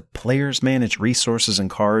formula where players manage resources and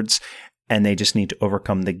cards, and they just need to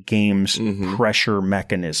overcome the game's pressure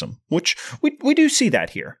mechanism, which we do see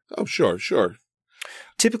that here. Oh, sure.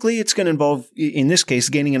 Typically, it's going to involve, in this case,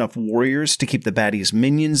 gaining enough warriors to keep the baddie's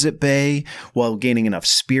minions at bay, while gaining enough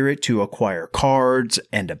spirit to acquire cards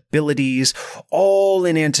and abilities, all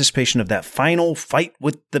in anticipation of that final fight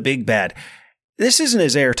with the big bad. This isn't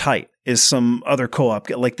as airtight is some other co-op.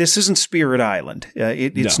 Like, this isn't Spirit Island.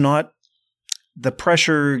 It's not. The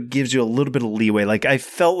pressure gives you a little bit of leeway. Like, I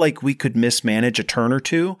felt like we could mismanage a turn or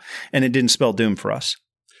two, and it didn't spell doom for us.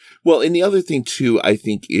 Well, and the other thing, too, I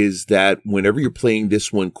think, is that whenever you're playing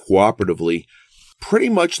this one cooperatively, pretty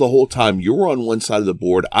much the whole time you were on one side of the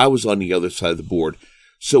board, I was on the other side of the board.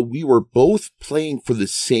 So we were both playing for the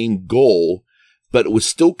same goal, but it was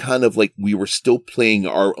still kind of like we were still playing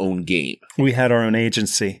our own game. We had our own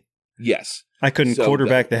agency. Yes. I couldn't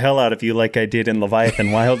quarterback the hell out of you like I did in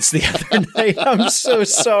Leviathan Wilds the other night. I'm so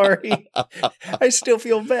sorry. I still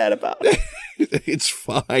feel bad about it. It's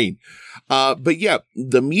fine. But yeah,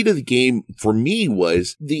 the meat of the game for me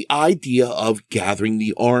was the idea of gathering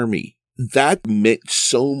the army. That meant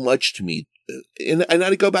so much to me. And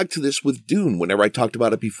I go back to this with Dune whenever I talked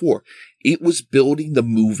about it before. It was building the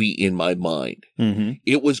movie in my mind. Mm-hmm.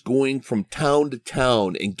 It was going from town to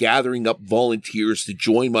town and gathering up volunteers to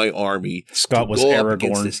join my army. Scott was go Aragorn. up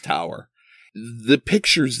against this tower. The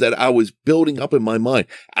pictures that I was building up in my mind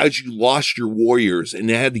as you lost your warriors and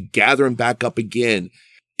had to gather them back up again.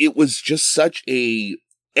 It was just such a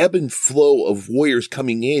ebb and flow of warriors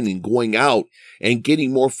coming in and going out and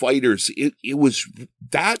getting more fighters. It was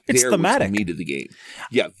that it's there thematic. was the meat of the game.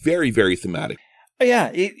 Yeah, very, very thematic.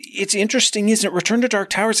 Yeah, it's interesting, isn't it? Return to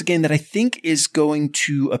Dark Tower is a game that I think is going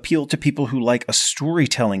to appeal to people who like a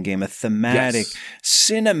storytelling game, a thematic,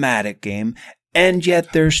 cinematic game. And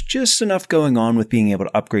yet there's just enough going on with being able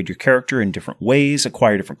to upgrade your character in different ways,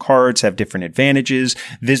 acquire different cards, have different advantages,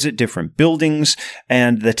 visit different buildings,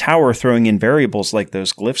 and the tower throwing in variables like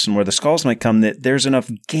those glyphs and where the skulls might come, that there's enough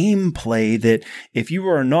gameplay that if you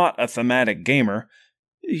are not a thematic gamer,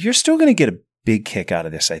 you're still going to get a big kick out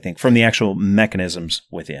of this, I think, from the actual mechanisms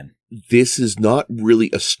within. This is not really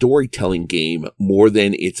a storytelling game more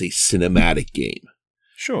than it's a cinematic game.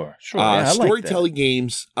 Sure. Yeah, storytelling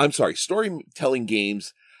games, I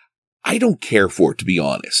don't care for it, to be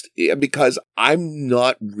honest, because I'm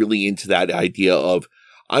not really into that idea of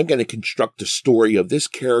I'm going to construct a story of this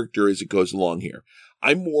character as it goes along here.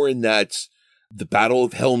 I'm more in that the Battle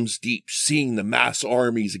of Helm's Deep, seeing the mass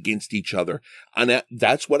armies against each other. And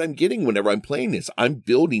that's what I'm getting whenever I'm playing this. I'm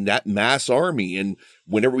building that mass army. And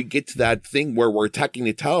whenever we get to that thing where we're attacking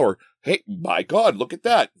the tower, hey, my God, look at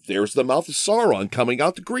that. There's the mouth of Sauron coming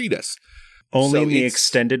out to greet us. Only in the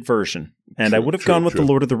extended version. And I would have gone with the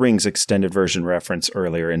Lord of the Rings extended version reference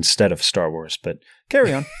earlier instead of Star Wars, but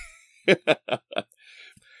carry on.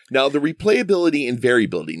 Now, the replayability and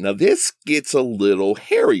variability. Now, this gets a little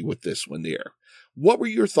hairy with this one there. What were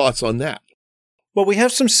your thoughts on that? Well, we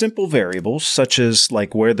have some simple variables, such as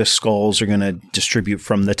like where the skulls are going to distribute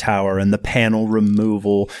from the tower and the panel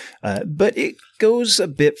removal, but it goes a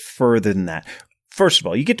bit further than that. First of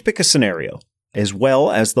all, you get to pick a scenario, as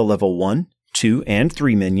well as the level 1, 2, and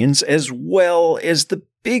 3 minions, as well as the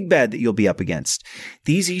big bad that you'll be up against.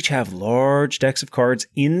 These each have large decks of cards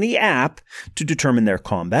in the app to determine their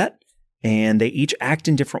combat, and they each act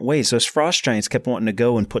in different ways. Those frost giants kept wanting to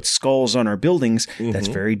go and put skulls on our buildings. Mm-hmm. That's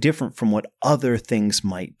very different from what other things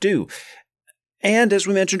might do. And as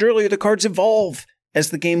we mentioned earlier, the cards evolve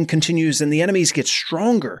as the game continues and the enemies get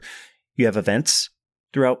stronger. You have events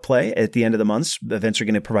throughout play. At the end of the months, the events are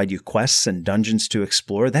going to provide you quests and dungeons to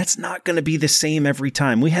explore. That's not going to be the same every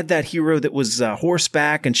time. We had that hero that was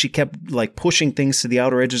horseback and she kept like pushing things to the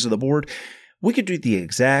outer edges of the board. We could do the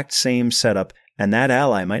exact same setup, and that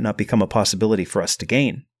ally might not become a possibility for us to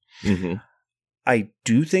gain. Mm-hmm. I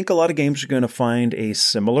do think a lot of games are going to find a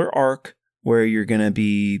similar arc where you're going to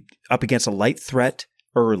be up against a light threat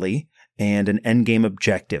early and an endgame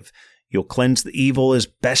objective. You'll cleanse the evil as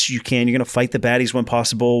best you can. You're going to fight the baddies when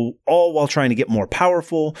possible, all while trying to get more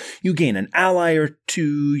powerful. You gain an ally or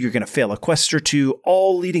two. You're going to fail a quest or two,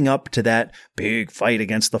 all leading up to that big fight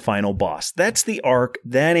against the final boss. That's the arc.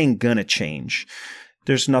 That ain't going to change.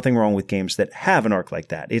 There's nothing wrong with games that have an arc like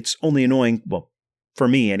that. It's only annoying, well, for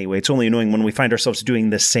me anyway, it's only annoying when we find ourselves doing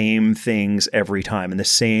the same things every time and the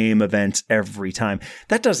same events every time.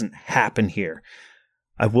 That doesn't happen here.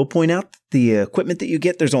 I will point out the equipment that you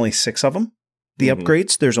get, there's only 6 of them. The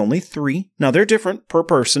upgrades, there's only 3. Now, they're different per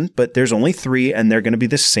person, but there's only 3, and they're going to be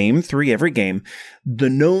the same 3 every game. The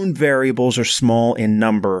known variables are small in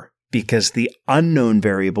number because the unknown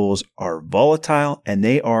variables are volatile, and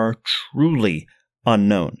they are truly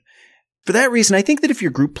unknown. For that reason, I think that if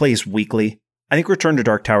your group plays weekly, I think Return to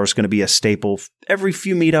Dark Tower is going to be a staple every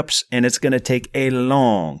few meetups, and it's going to take a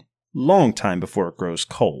long, long time before it grows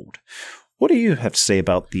cold. What do you have to say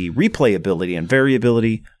about the replayability and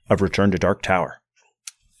variability of Return to Dark Tower?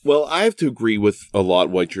 Well, I have to agree with a lot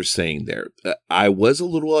what you're saying there. I was a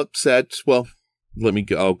little upset. Well,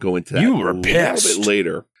 I'll go into that you were pissed. A little bit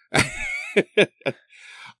later.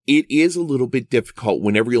 It is a little bit difficult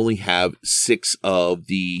whenever you only have 6 of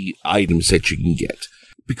the items that you can get,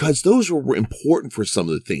 because those were important for some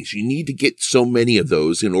of the things. You need to get so many of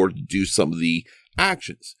those in order to do some of the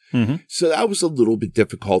actions. Mm-hmm. So that was a little bit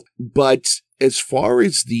difficult. But as far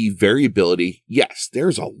as the variability, yes,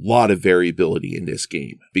 there's a lot of variability in this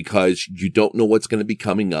game because you don't know what's going to be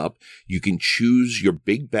coming up. You can choose your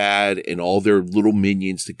big bad and all their little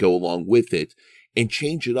minions to go along with it and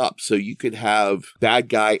change it up. So you could have bad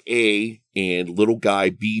guy A and little guy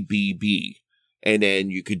B. And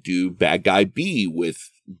then you could do bad guy B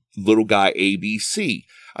with little guy A, B, C.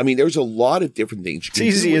 I mean, there's a lot of different things. It's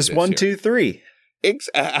easy as 1, 2, 3.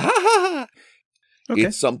 Okay. Okay.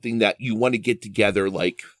 It's something that you want to get together,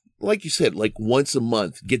 like you said, like once a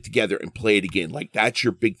month, get together and play it again. Like that's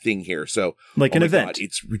your big thing here. So like an event. God,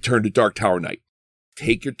 it's Return to Dark Tower Night.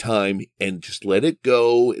 Take your time and just let it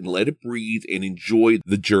go and let it breathe and enjoy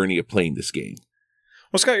the journey of playing this game.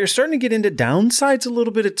 Well, Scott, you're starting to get into downsides a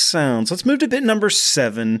little bit, it sounds. Let's move to bit number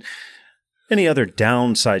 7. Any other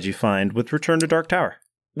downsides you find with Return to Dark Tower?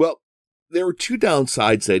 Well, there are 2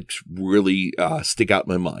 downsides that really stick out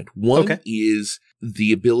in my mind. One is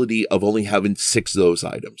the ability of only having 6 of those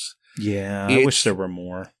items. Yeah, I wish there were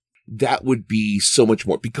more. That would be so much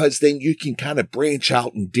more, because then you can kind of branch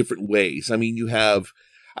out in different ways. I mean, you have,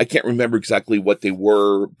 I can't remember exactly what they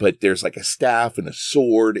were, but there's like a staff and a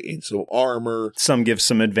sword and some armor. Some give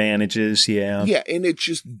some advantages, yeah. Yeah, and it's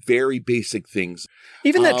just very basic things.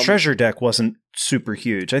 Even that treasure deck wasn't super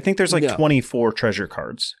huge. I think there's like 24 treasure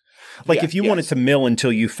cards. Like if you wanted to mill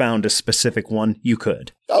until you found a specific one, you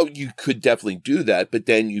could. Oh, you could definitely do that, but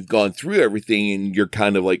then you've gone through everything and you're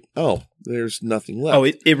kind of like, oh, there's nothing left. Oh,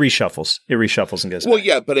 it reshuffles. It reshuffles and goes Well, back.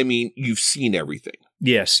 yeah, but I mean, you've seen everything.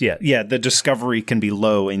 Yes, yeah. Yeah, the discovery can be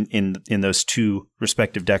low in those 2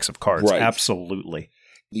 respective decks of cards. Right. Absolutely.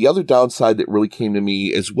 The other downside that really came to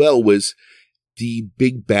me as well was the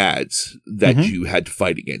big bads that you had to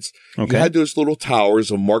fight against. Okay. You had those little towers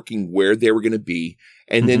of marking where they were going to be,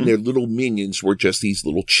 and then their little minions were just these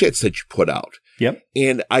little chits that you put out. Yep.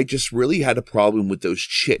 And I just really had a problem with those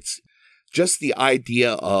chits. Just the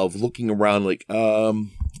idea of looking around like,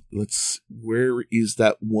 where is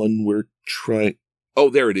that one we're trying? Oh,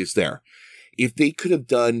 there it is there. If they could have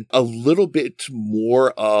done a little bit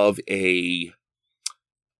more of a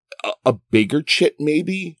bigger chit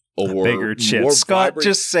maybe, or a bigger chit. More Scott, vibrant.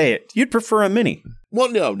 just say it. You'd prefer a mini.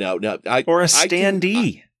 Well, no. Or a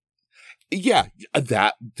standee. Yeah,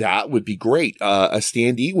 that would be great. A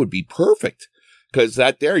standee would be perfect, because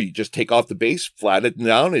you just take off the base, flat it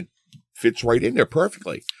down, it fits right in there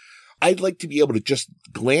perfectly. I'd like to be able to just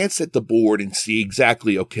glance at the board and see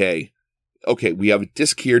exactly, okay, we have a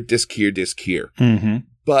disc here. Mm-hmm.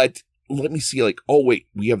 But let me see, like, oh, wait,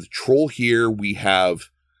 we have the troll here. We have,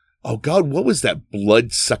 oh, God, what was that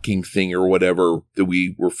blood-sucking thing or whatever that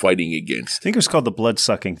we were fighting against? I think it was called the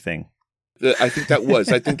blood-sucking thing. I think that was.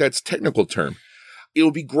 I think that's a technical term. It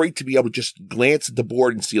would be great to be able to just glance at the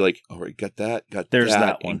board and see, like, all right, got that, There's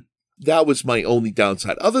that and one. that was my only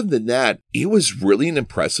downside. Other than that, it was really an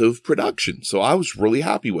impressive production. So I was really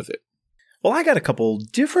happy with it. Well, I got a couple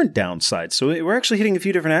different downsides. So we're actually hitting a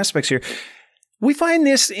few different aspects here. We find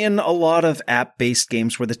this in a lot of app-based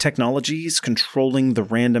games where the technology is controlling the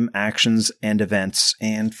random actions and events.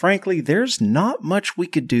 And frankly, there's not much we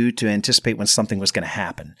could do to anticipate when something was going to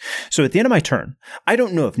happen. So at the end of my turn, I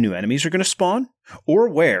don't know if new enemies are going to spawn, or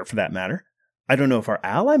where, for that matter. I don't know if our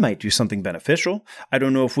ally might do something beneficial. I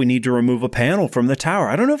don't know if we need to remove a panel from the tower.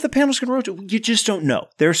 I don't know if the panel's going to rotate. You just don't know.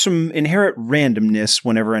 There's some inherent randomness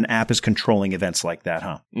whenever an app is controlling events like that,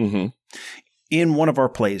 huh? Mm-hmm. In one of our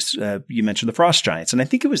plays, you mentioned the Frost Giants, and I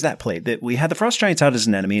think it was that play that we had the Frost Giants out as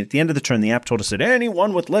an enemy. At the end of the turn, the app told us that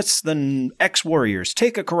anyone with less than X warriors,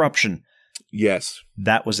 take a corruption. Yes.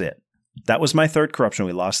 That was it. That was my third corruption.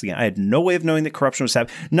 We lost the game. I had no way of knowing that corruption was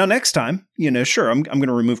happening. Now, next time, sure, I'm going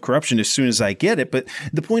to remove corruption as soon as I get it. But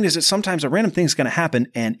the point is that sometimes a random thing is going to happen,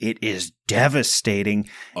 and it is devastating.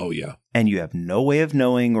 Oh, yeah. And you have no way of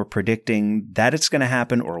knowing or predicting that it's going to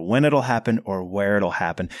happen or when it'll happen or where it'll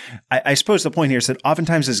happen. I suppose the point here is that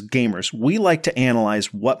oftentimes as gamers, we like to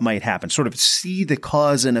analyze what might happen, sort of see the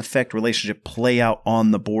cause and effect relationship play out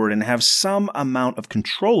on the board and have some amount of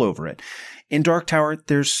control over it. In Dark Tower,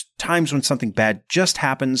 there's times when something bad just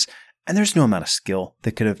happens, and there's no amount of skill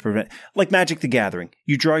that could have prevented. Like Magic the Gathering,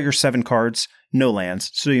 you draw your 7 cards, no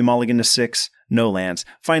lands, so you mulligan to 6, no lands.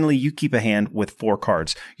 Finally, you keep a hand with 4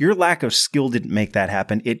 cards. Your lack of skill didn't make that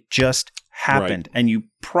happen. It just happened, and you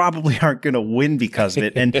probably aren't going to win because of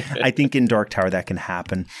it. And I think in Dark Tower that can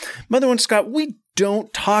happen. Another one, Scott, we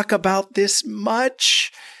don't talk about this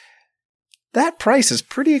much. that price is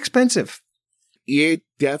pretty expensive. It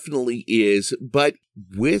definitely is. But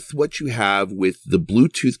with what you have with the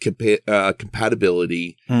Bluetooth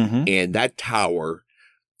compatibility and that tower,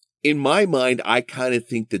 in my mind, I kind of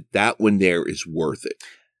think that one there is worth it.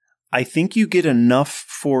 I think you get enough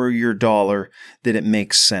for your dollar that it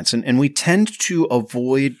makes sense. And we tend to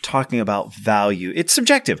avoid talking about value. It's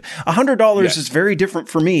subjective. $100 is very different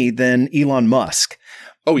for me than Elon Musk.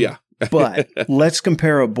 Oh, yeah. But let's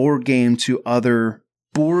compare a board game to other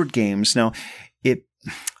board games. Now,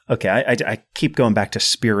 I keep going back to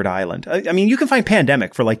Spirit Island. I mean, you can find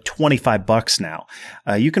Pandemic for like $25 now.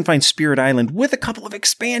 You can find Spirit Island with a couple of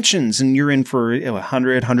expansions, and you're in for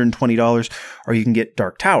 $100, $120. Or you can get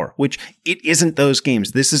Dark Tower, which it isn't those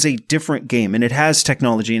games. This is a different game, and it has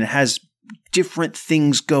technology, and it has different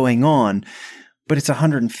things going on. But it's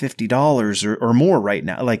 $150 or more right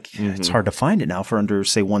now. Like, it's hard to find it now for under,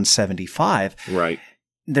 say, $175. Right.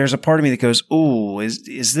 There's a part of me that goes, oh,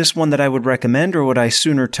 is this one that I would recommend, or would I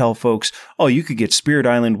sooner tell folks, oh, you could get Spirit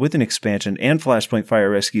Island with an expansion and Flashpoint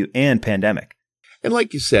Fire Rescue and Pandemic? And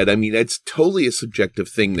like you said, I mean, that's totally a subjective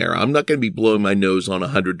thing there. I'm not going to be blowing my nose on a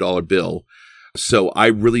 $100 bill. So I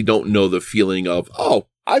really don't know the feeling of, oh,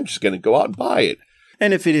 I'm just going to go out and buy it.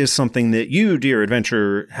 And if it is something that you, dear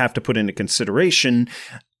adventurer, have to put into consideration,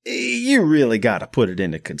 you really got to put it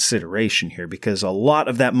into consideration here, because a lot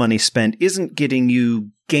of that money spent isn't getting you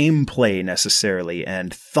gameplay necessarily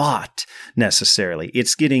and thought necessarily.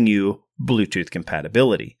 It's getting you Bluetooth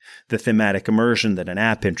compatibility, the thematic immersion that an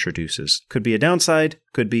app introduces. Could be a downside,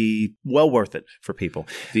 could be well worth it for people.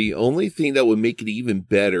 The only thing that would make it even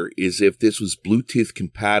better is if this was Bluetooth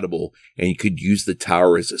compatible and you could use the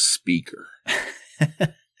tower as a speaker.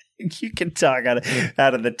 You can talk out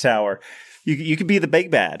of the tower. You could be the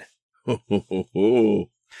big bad.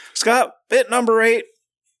 Scott, bit number 8.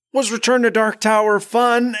 Was Return to Dark Tower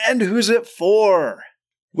fun, and who's it for?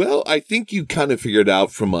 Well, I think you kind of figured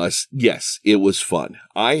out from us, yes, it was fun.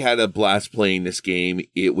 I had a blast playing this game.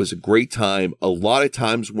 It was a great time. A lot of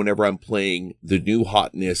times whenever I'm playing the new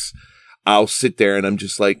hotness, I'll sit there and I'm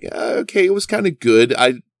just like, okay, it was kind of good.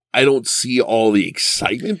 I don't see all the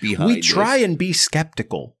excitement behind it. We try and be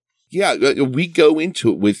skeptical. Yeah, we go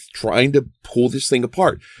into it with trying to pull this thing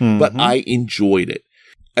apart, but I enjoyed it.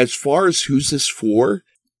 As far as who's this for,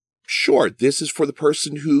 sure, this is for the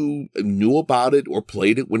person who knew about it or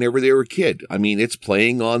played it whenever they were a kid. I mean, it's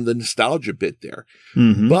playing on the nostalgia bit there,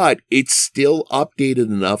 but it's still updated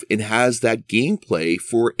enough and has that gameplay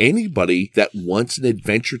for anybody that wants an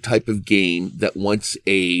adventure type of game, that wants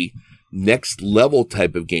a next level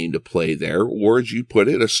type of game to play there, or as you put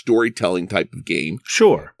it, a storytelling type of game.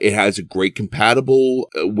 Sure. It has a great compatible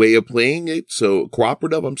way of playing it. So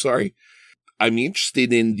cooperative, I'm sorry. I'm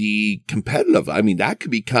interested in the competitive. I mean, that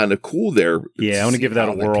could be kind of cool there. Yeah, I want to give that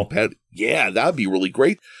a whirl. Yeah, that'd be really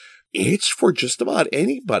great. It's for just about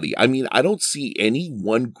anybody. I mean, I don't see any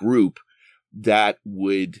one group that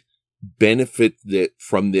would benefit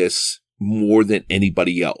from this more than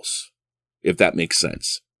anybody else, if that makes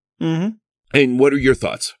sense. And what are your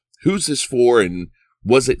thoughts? Who's this for, and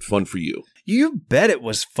was it fun for you? You bet it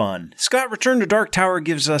was fun. Scott, Return to Dark Tower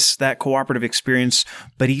gives us that cooperative experience,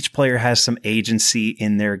 but each player has some agency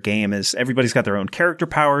in their game, as everybody's got their own character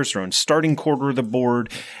powers, their own starting quarter of the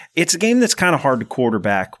board. It's a game that's kind of hard to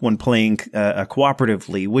quarterback when playing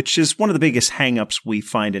cooperatively, which is one of the biggest hangups we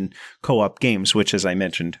find in co-op games, which, as I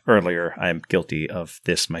mentioned earlier, I'm guilty of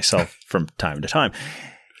this myself from time to time.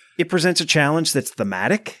 It presents a challenge that's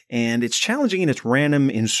thematic, and it's challenging in its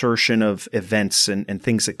random insertion of events and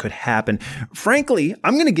things that could happen. Frankly,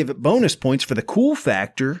 I'm going to give it bonus points for the cool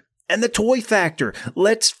factor and the toy factor.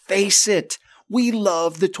 Let's face it. We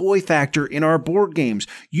love the toy factor in our board games.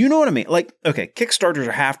 You know what I mean? Like, okay, Kickstarters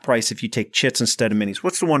are half price if you take chits instead of minis.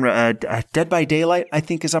 What's the one? Dead by Daylight, I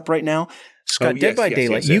think, is up right now. Scott, Dead by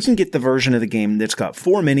Daylight, you can get the version of the game that's got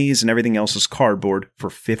 4 minis and everything else is cardboard for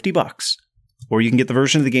 $50. Or you can get the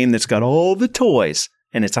version of the game that's got all the toys,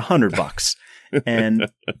 and it's $100. And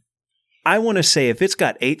I want to say if it's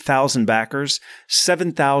got 8,000 backers,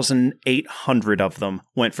 7,800 of them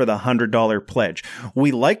went for the $100 pledge.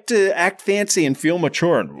 We like to act fancy and feel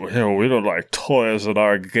mature. And, we don't like toys in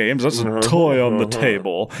our games. That's a toy on the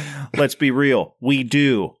table. Let's be real. We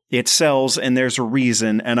do. It sells, and there's a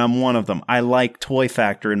reason, and I'm one of them. I like toy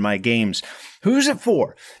factor in my games. Who's it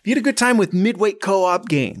for? If you had a good time with midweight co-op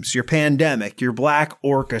games, your Pandemic, your Black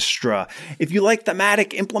Orchestra, if you like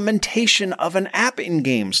thematic implementation of an app in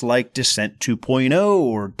games like Descent 2.0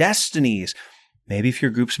 or Destinies, maybe if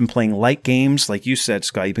your group's been playing light games, like you said,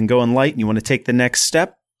 Scott, you've been going light and you want to take the next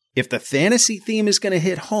step, if the fantasy theme is going to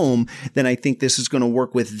hit home, then I think this is going to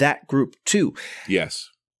work with that group too. Yes.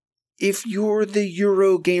 if you're the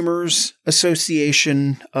Eurogamers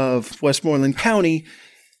Association of Westmoreland County,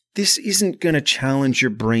 this isn't going to challenge your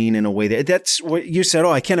brain in a way that's what you said.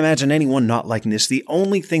 Oh, I can't imagine anyone not liking this. The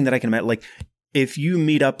only thing that I can imagine, like if you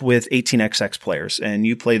meet up with 18xx players and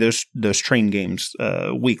you play those train games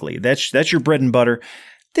weekly, that's your bread and butter.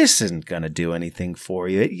 This isn't going to do anything for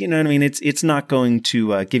you. You know what I mean? It's not going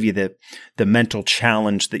to give you the mental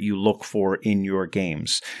challenge that you look for in your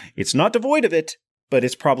games. It's not devoid of it, but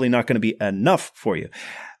it's probably not going to be enough for you.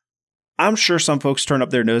 I'm sure some folks turn up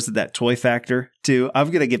their nose at that toy factor too.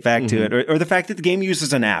 I'm going to get back to it. Or the fact that the game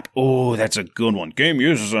uses an app. Oh, that's a good one. Game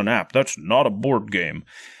uses an app. That's not a board game.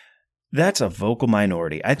 That's a vocal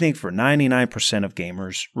minority. I think for 99% of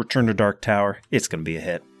gamers, Return to Dark Tower, it's going to be a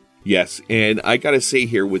hit. Yes, and I gotta say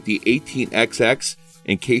here with the 18xx,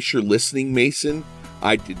 in case you're listening, Mason,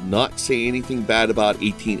 I did not say anything bad about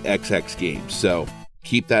 18xx games, so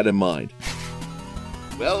keep that in mind.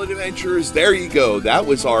 Well, adventurers, there you go. That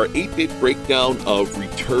was our 8-bit breakdown of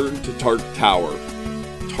Return to Dark Tower.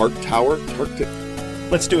 Dark Tower?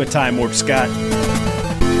 Let's do a time warp, Scott.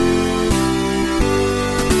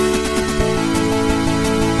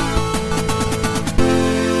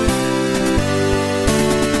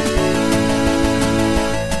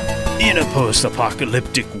 In a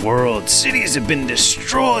post-apocalyptic world, cities have been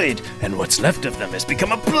destroyed, and what's left of them has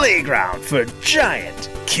become a playground for giant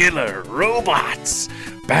killer robots,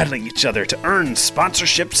 battling each other to earn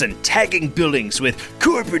sponsorships and tagging buildings with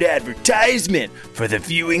corporate advertisement for the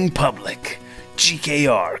viewing public.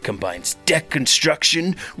 GKR combines deck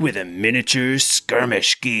construction with a miniature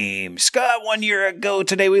skirmish game. Scott, 1 year ago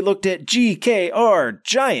today we looked at GKR,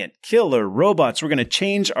 Giant Killer Robots. We're going to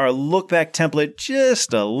change our look back template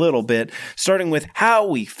just a little bit, starting with how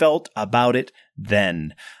we felt about it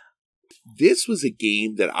then. This was a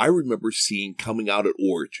game that I remember seeing coming out at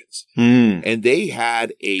Origins. And they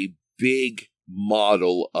had a big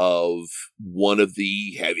model of one of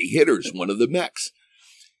the heavy hitters, one of the mechs.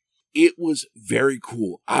 It was very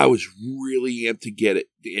cool. I was really amped to get it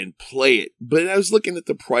and play it. But I was looking at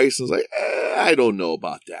the price and I was like, I don't know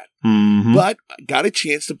about that. But I got a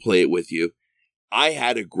chance to play it with you. I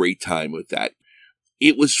had a great time with that.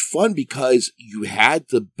 It was fun because you had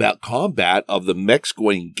the combat of the mechs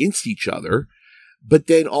going against each other. But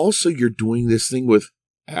then also you're doing this thing with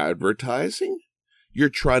advertising. You're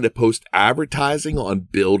trying to post advertising on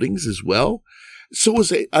buildings as well. So it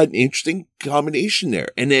was an interesting combination there.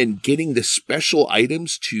 And then getting the special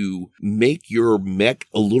items to make your mech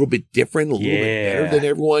a little bit different, a little bit better than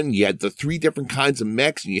everyone. You had the 3 different kinds of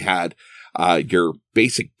mechs, and you had your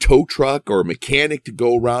basic tow truck or mechanic to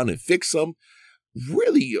go around and fix them.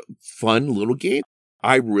 Really fun little game.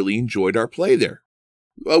 I really enjoyed our play there.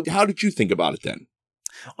 Well, how did you think about it then?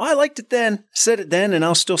 I liked it then, said it then, and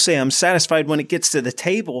I'll still say I'm satisfied when it gets to the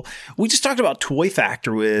table. We just talked about Toy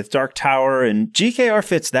Factor with Dark Tower, and GKR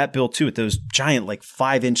fits that bill too with those giant, like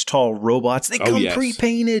 5-inch tall robots. They come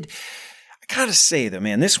pre-painted. I gotta say though,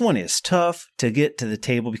 man, this one is tough to get to the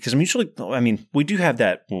table because we do have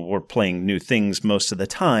that. We're playing new things most of the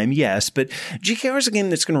time, yes, but GKR is a game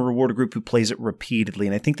that's going to reward a group who plays it repeatedly,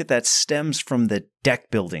 and I think that stems from the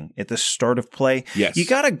deck building at the start of play. Yes, you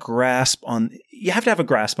have to have a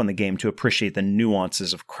grasp on the game to appreciate the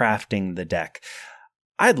nuances of crafting the deck.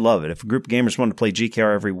 I'd love it if a group of gamers wanted to play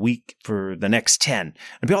GKR every week for the next 10.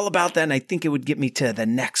 I'd be all about that, and I think it would get me to the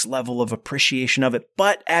next level of appreciation of it.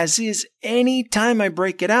 But as is, any time I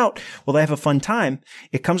break it out, I have a fun time.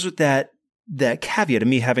 It comes with that caveat of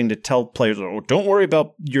me having to tell players, oh, don't worry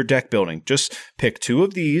about your deck building. Just pick 2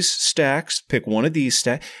 of these stacks, pick 1 of these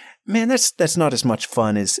stacks. Man, that's not as much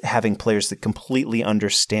fun as having players that completely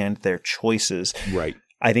understand their choices. Right.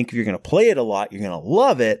 I think if you're going to play it a lot, you're going to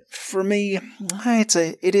love it. For me,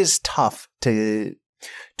 it is tough to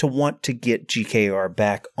want to get GKR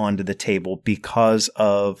back onto the table because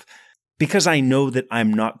I know that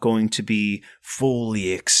I'm not going to be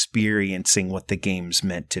fully experiencing what the game's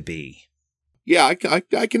meant to be. Yeah,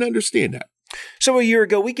 I can understand that. So a year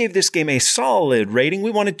ago, we gave this game a solid rating.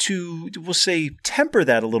 We wanted to, temper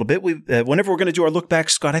that a little bit. Whenever we're going to do our look back,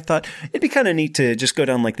 Scott, I thought it'd be kind of neat to just go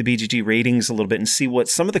down like the BGG ratings a little bit and see what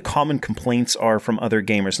some of the common complaints are from other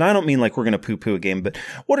gamers. Now, I don't mean like we're going to poo-poo a game, but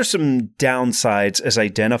what are some downsides as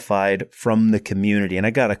identified from the community? And I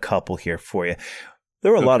got a couple here for you.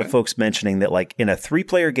 There were a lot of folks mentioning that like in a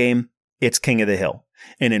 3-player game, it's King of the Hill.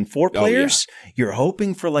 And in 4 players, you're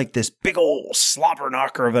hoping for like this big old slobber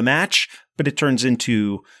knocker of a match, but it turns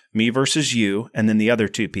into me versus you, and then the other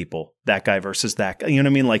 2 people, that guy versus that guy. You know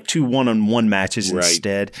what I mean? Like 2 one-on-one matches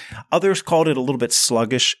instead. Others called it a little bit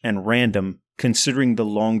sluggish and random, considering the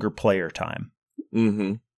longer player time.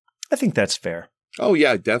 Mm-hmm. I think that's fair. Oh,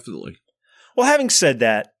 yeah, definitely. Well, having said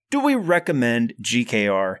that, do we recommend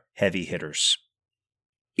GKR Heavy Hitters?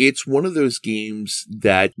 It's one of those games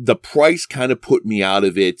that the price kind of put me out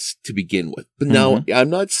of it to begin with. But now, I'm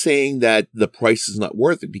not saying that the price is not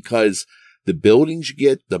worth it, because the buildings you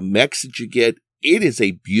get, the mechs that you get, it is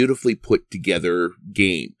a beautifully put together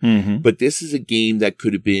game. But this is a game that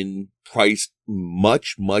could have been priced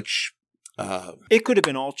much, much. It could have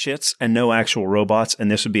been all chits and no actual robots, and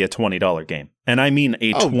this would be a $20 game. And I mean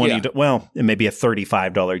a well, it may be a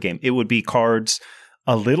 $35 game. It would be cards,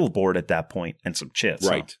 a little board at that point, and some chits.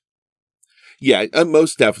 Right. Yeah,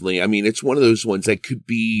 most definitely. I mean, it's one of those ones that could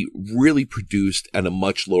be really produced at a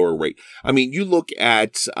much lower rate. I mean, you look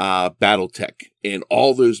at BattleTech and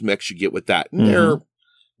all those mechs you get with that, and they're,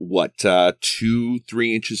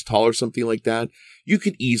 2-3 inches tall or something like that. You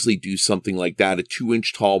could easily do something like that, a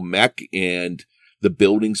 2-inch tall mech, and the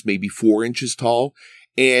buildings maybe 4 inches tall,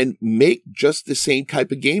 and make just the same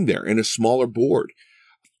type of game there in a smaller board.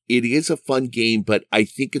 It is a fun game, but I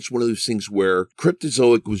think it's one of those things where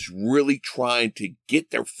Cryptozoic was really trying to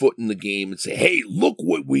get their foot in the game and say, hey, look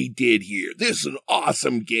what we did here. This is an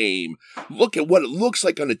awesome game. Look at what it looks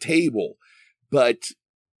like on the table. But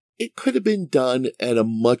it could have been done at a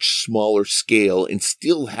much smaller scale and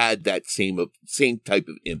still had that same type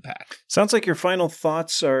of impact. Sounds like your final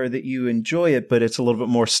thoughts are that you enjoy it, but it's a little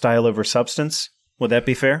bit more style over substance. Would that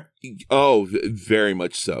be fair? Oh, very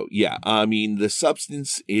much so. Yeah. I mean, the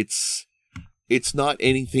substance, it's not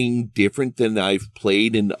anything different than I've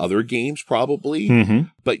played in other games, probably.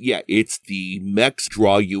 But yeah, it's the mechs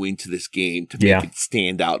draw you into this game to make it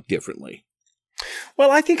stand out differently. Well,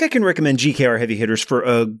 I think I can recommend GKR Heavy Hitters for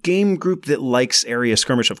a game group that likes area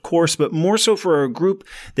skirmish, of course, but more so for a group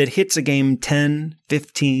that hits a game 10,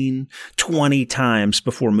 15, 20 times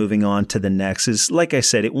before moving on to the next. Is like I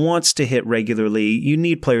said, it wants to hit regularly. You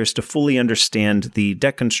need players to fully understand the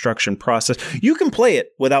deck construction process. You can play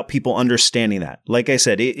it without people understanding that. Like I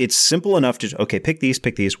said, it's simple enough to, okay, pick these,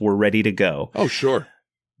 we're ready to go. Oh, sure.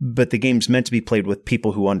 But the game's meant to be played with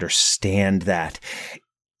people who understand that.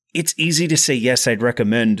 It's easy to say, yes, I'd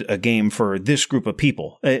recommend a game for this group of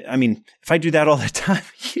people. I mean, if I do that all the time,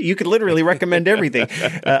 you could literally recommend everything.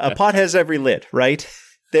 A pot has every lid, right?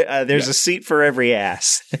 There's a seat for every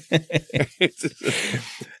ass.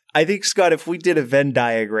 I think, Scott, if we did a Venn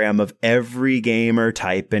diagram of every gamer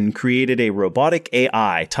type and created a robotic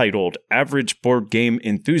AI titled Average Board Game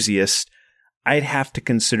Enthusiast, I'd have to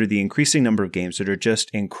consider the increasing number of games that are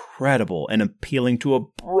just incredible and appealing to a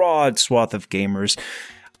broad swath of gamers.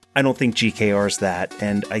 I don't think GKR is that,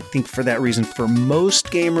 and I think for that reason, for most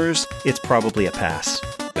gamers, it's probably a pass.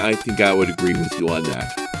 I think I would agree with you on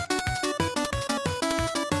that.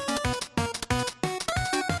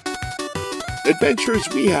 Adventures,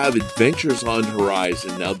 we have Adventures on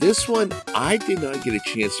Horizon. Now, this one, I did not get a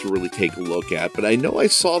chance to really take a look at, but I know I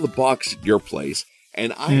saw the box at your place,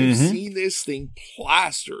 and I have seen this thing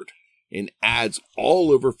plastered in ads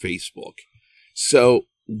all over Facebook. So,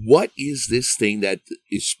 what is this thing that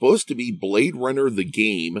is supposed to be Blade Runner the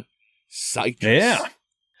game, Citrus? Yeah.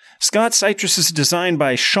 Scott, Citrus is designed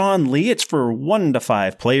by Sean Lee. It's for 1 to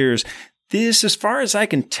 5 players. This, as far as I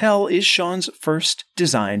can tell, is Sean's first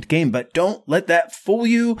designed game, but don't let that fool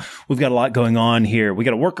you. We've got a lot going on here. We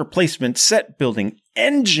got a worker placement, set building,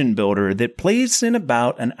 engine builder that plays in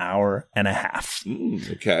about an hour and a half.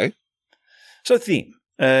 Okay. So theme.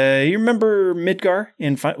 You remember Midgar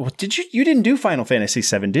in you didn't do Final Fantasy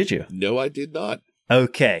VII, did you? No, I did not.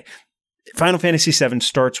 Okay. Final Fantasy VII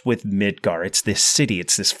starts with Midgar. It's this city.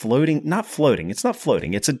 It's this it's not floating.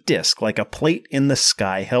 It's a disc, like a plate in the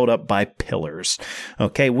sky held up by pillars.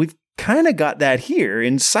 Okay, we've kind of got that here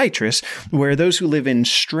in Citrus, where those who live in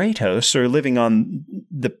Stratos are living on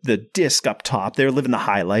the disc up top. They're living the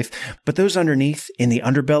high life. But those underneath, in the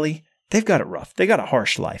underbelly, they've got it rough. They got a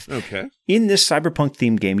harsh life. Okay. In this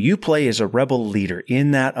cyberpunk-themed game, you play as a rebel leader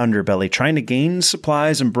in that underbelly, trying to gain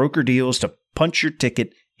supplies and broker deals to punch your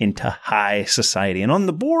ticket into high society. And on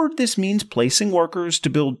the board, this means placing workers to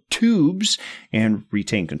build tubes and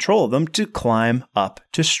retain control of them to climb up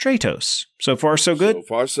to Stratos. So far, so good? So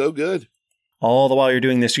far, so good. All the while you're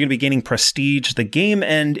doing this, you're going to be gaining prestige. The game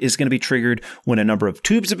end is going to be triggered when a number of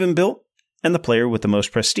tubes have been built, and the player with the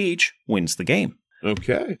most prestige wins the game.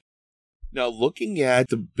 Okay. Now, looking at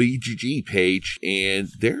the BGG page, and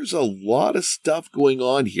there's a lot of stuff going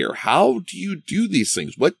on here. How do you do these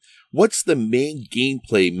things? What's the main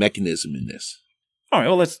gameplay mechanism in this? All right,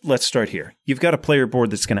 well, let's start here. You've got a player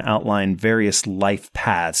board that's going to outline various life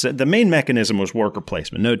paths. The main mechanism was worker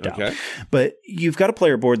placement, no doubt. Okay. But you've got a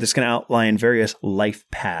player board that's going to outline various life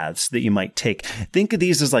paths that you might take. Think of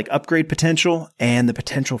these as like upgrade potential and the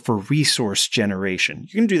potential for resource generation.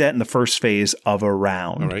 You can do that in the first phase of a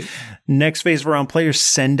round. All right. Next phase of a round, players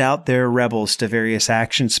send out their rebels to various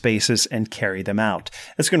action spaces and carry them out.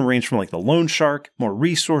 That's going to range from like the loan shark, more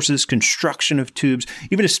resources, construction of tubes,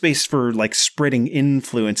 even a space for like spreading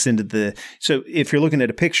influence into the... So if you're looking at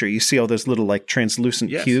a picture, you see all those little like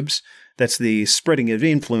translucent cubes. That's the spreading of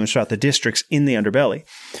influence throughout the districts in the underbelly.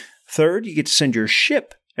 Third, you get to send your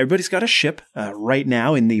ship. Everybody's got a ship. Right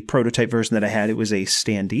now, in the prototype version that I had, it was a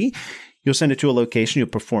standee. You'll send it to a location. You'll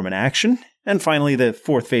perform an action. And finally, the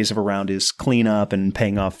fourth phase of a round is clean up and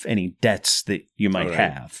paying off any debts that you might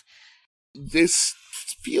have. This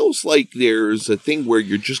feels like there's a thing where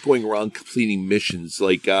you're just going around completing missions,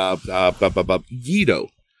 like Yido.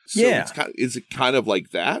 So is it kind of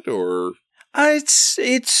like that, or?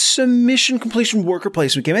 It's a mission completion worker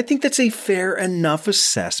placement game. I think that's a fair enough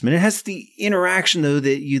assessment. It has the interaction, though,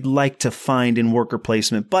 that you'd like to find in worker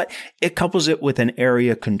placement, but it couples it with an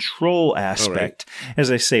area control aspect. Right.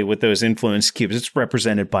 As I say, with those influence cubes, it's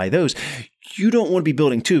represented by those. You don't want to be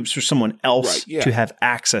building tubes for someone else to have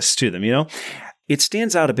access to them, you know? It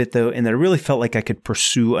stands out a bit, though, in that I really felt like I could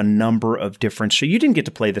pursue a number of different... So you didn't get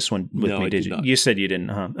to play this one with me, did you? You said you didn't,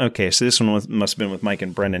 huh? Okay, so this one must have been with Mike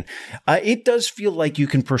and Brendan. It does feel like you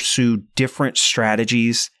can pursue different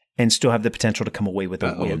strategies and still have the potential to come away with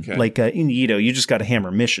a win. Okay. Like in Yido, you just got to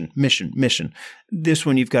hammer mission. This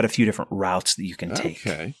one, you've got a few different routes that you can take.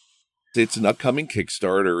 Okay. It's an upcoming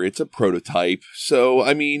Kickstarter. It's a prototype. So,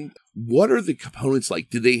 I mean, what are the components like?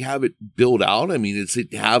 Do they have it built out? I mean, does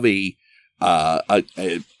it have a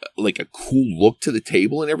cool look to the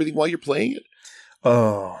table and everything while you're playing it?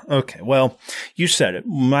 Oh, okay. Well, you said it.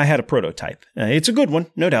 I had a prototype. It's a good one,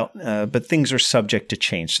 no doubt, but things are subject to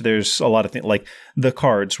change. So there's a lot of things, like the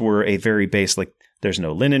cards were a very base, like there's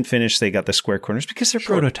no linen finish. They got the square corners because they're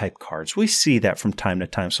prototype cards. We see that from time to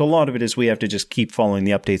time. So a lot of it is we have to just keep following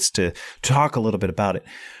the updates to talk a little bit about it.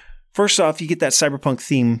 First off, you get that cyberpunk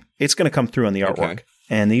theme. It's going to come through on the artwork. Okay.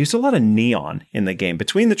 And they used a lot of neon in the game.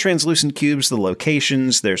 Between the translucent cubes, the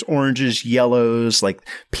locations, there's oranges, yellows, like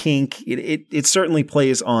pink. It certainly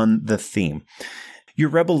plays on the theme. Your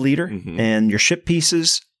rebel leader and your ship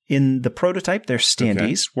pieces in the prototype, they're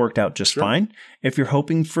standees, worked out just fine. If you're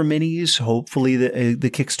hoping for minis, hopefully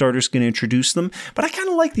the Kickstarter's going to introduce them. But I kind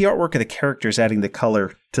of like the artwork of the characters, adding the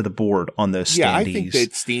color to the board on those standees. Yeah, I think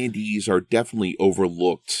that standees are definitely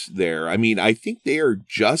overlooked there. I mean, I think they are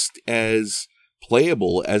just as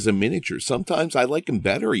playable as a miniature. Sometimes I like them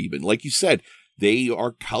better even. Like you said, they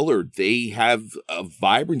are colored. They have a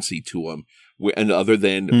vibrancy to them. And other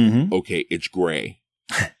than, okay, it's gray.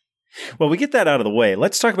 Well, we get that out of the way.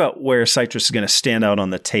 Let's talk about where Cytrus is going to stand out on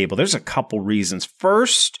the table. There's a couple reasons.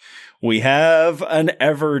 First, we have an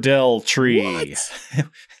Everdell tree. What?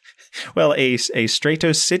 Well, a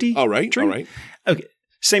Stratos City tree. All right. Okay.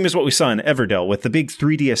 Same as what we saw in Everdell with the big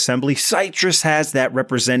 3D assembly. Cytrus has that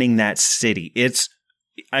representing that city. It's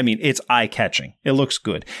eye-catching. It looks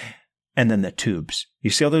good. And then the tubes. You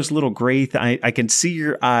see all those little gray... I can see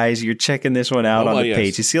your eyes. You're checking this one out on the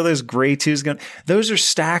page. You see all those gray tubes going... Those are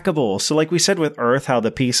stackable. So like we said with Earth, how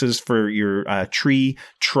the pieces for your tree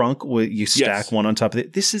trunk, you stack one on top of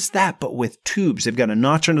it. This is that, but with tubes. They've got a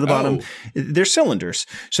notch under the bottom. They're cylinders.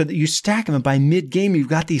 So that you stack them, and by mid-game, you've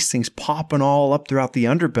got these things popping all up throughout the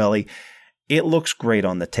underbelly. It looks great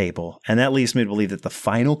on the table. And that leads me to believe that the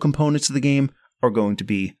final components of the game are going to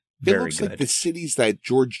be very good. It looks like the cities that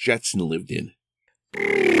George Jetson lived in.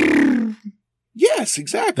 Yes,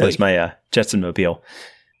 exactly. That's my Jetson mobile.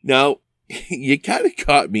 Now, you kind of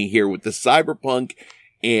caught me here with the cyberpunk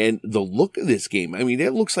and the look of this game. I mean,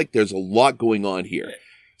 it looks like there's a lot going on here.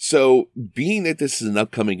 So, being that this is an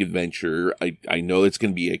upcoming adventure, I know it's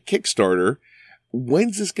going to be a Kickstarter.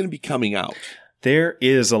 When's this going to be coming out? There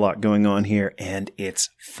is a lot going on here, and it's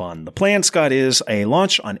fun. The plan, Scott, is a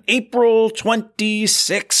launch on April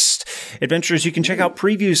 26th. Adventurers, you can check out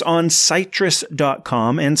previews on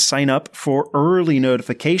Cytrus.com and sign up for early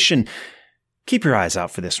notification. Keep your eyes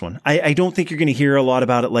out for this one. I don't think you're going to hear a lot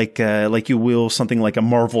about it like you will something like a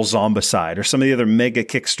Marvel Zombicide or some of the other mega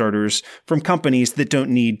Kickstarters from companies that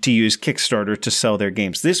don't need to use Kickstarter to sell their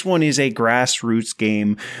games. This one is a grassroots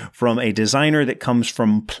game from a designer that comes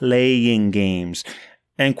from playing games.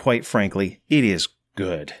 And quite frankly, it is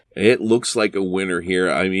good. It looks like a winner here.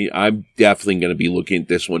 I mean, I'm definitely going to be looking at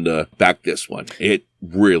this one to back this one. It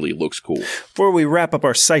really looks cool. Before we wrap up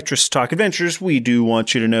our Citrus Talk adventures, we do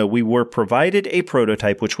want you to know we were provided a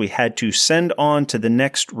prototype which we had to send on to the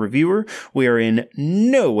next reviewer. We are in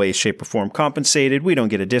no way, shape, or form compensated. We don't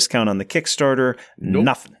get a discount on the Kickstarter. Nope.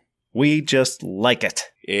 Nothing. We just like it.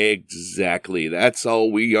 Exactly. That's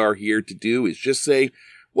all we are here to do, is just say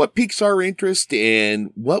what piques our interest and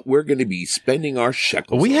what we're going to be spending our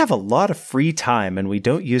shekels We on. have a lot of free time and we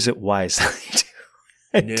don't use it wisely.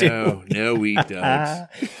 No, we don't.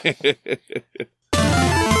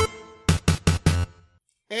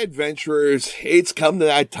 Adventurers, it's come to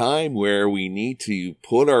that time where we need to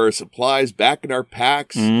put our supplies back in our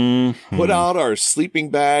packs, put out our sleeping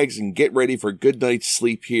bags, and get ready for a good night's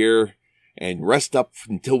sleep here, and rest up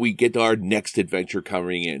until we get our next adventure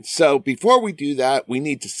coming in. So before we do that, we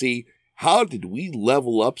need to see, how did we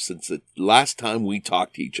level up since the last time we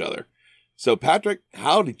talked to each other? So Patrick,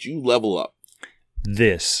 how did you level up?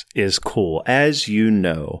 This is cool. As you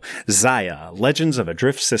know, Xia, Legends of a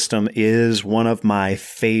Drift System, is one of my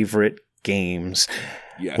favorite games.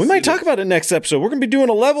 Yes, we might talk about it next episode. We're going to be doing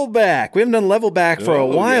a level back. We haven't done level back for a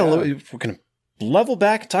while. Yeah. We're going to level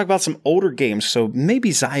back and talk about some older games. So maybe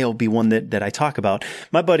Xia will be one that I talk about.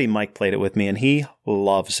 My buddy Mike played it with me and he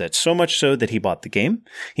loves it. So much so that he bought the game.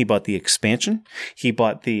 He bought the expansion. He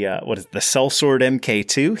bought the, the Sellsword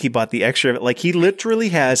MK2. He bought the extra. Like, he literally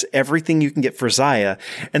has everything you can get for Xia.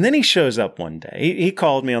 And then he shows up one day. He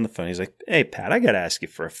called me on the phone. He's like, "Hey, Pat, I got to ask you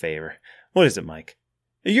for a favor." "What is it, Mike?"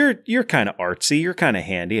 You're kind of artsy. You're kind of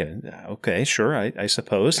handy." "Okay, sure, I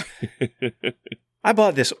suppose." "I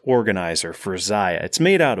bought this organizer for Xia. It's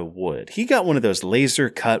made out of wood." He got one of those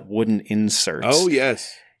laser cut wooden inserts. Oh,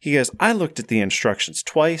 yes. He goes, "I looked at the instructions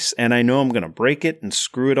twice, and I know I'm going to break it and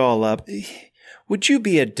screw it all up. Would you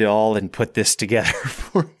be a doll and put this together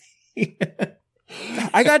for me?"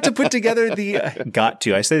 I got to put together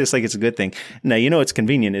I say this like it's a good thing. Now, you know what's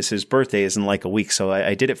convenient is his birthday is in like a week, so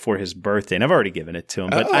I did it for his birthday, and I've already given it to him.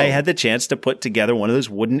 But I had the chance to put together one of those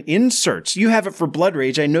wooden inserts. You have it for Blood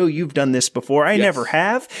Rage. I know you've done this before. I never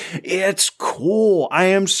have. It's cool. I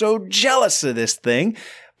am so jealous of this thing.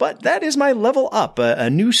 But that is my level up, a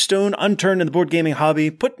new stone unturned in the board gaming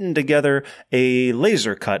hobby, putting together a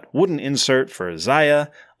laser-cut wooden insert for Xia,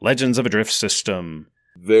 Legends of a Drift System.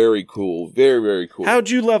 Very cool. Very, very cool. How'd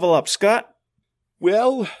you level up, Scott?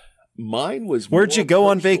 Well, mine was... Where'd you go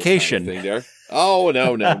on vacation? Kind of there. Oh,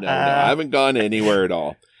 no. I haven't gone anywhere at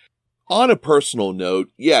all. On a personal note,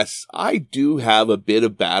 yes, I do have a bit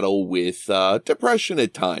of battle with depression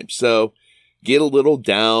at times. So get a little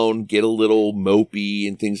down, get a little mopey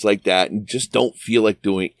and things like that, and just don't feel like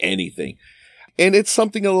doing anything. And it's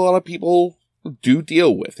something a lot of people do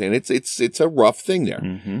deal with, and it's a rough thing there.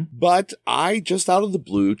 Mm-hmm. But I just out of the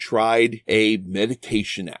blue tried a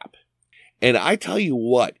meditation app. And I tell you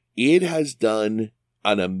what, it has done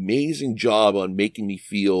an amazing job on making me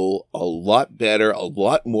feel a lot better, a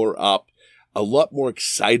lot more up, a lot more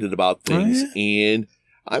excited about things. Oh, yeah. And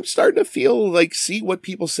I'm starting to feel like, see what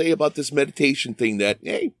people say about this meditation thing, that,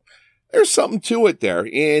 hey, there's something to it there.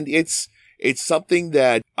 And it's something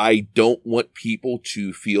that I don't want people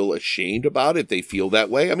to feel ashamed about if they feel that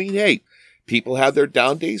way. I mean, hey, people have their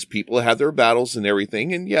down days, people have their battles and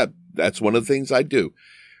everything. And yeah, that's one of the things I do.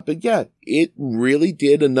 But yeah, it really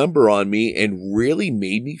did a number on me and really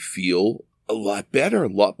made me feel a lot better, a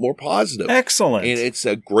lot more positive. Excellent. And it's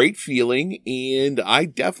a great feeling. And I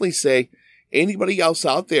definitely say, anybody else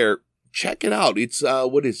out there, check it out. It's,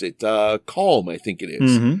 what is it? Calm, I think it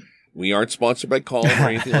is. Mm-hmm. We aren't sponsored by Calm or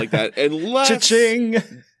anything like that.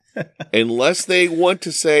 Unless they want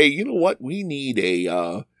to say, you know what, we need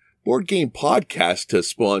a board game podcast to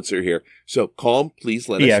sponsor here. So Calm, please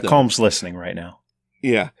let us know. Yeah, Calm's listening right now.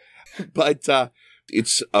 Yeah. But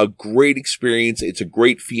it's a great experience. It's a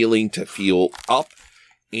great feeling to feel up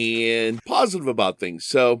and positive about things.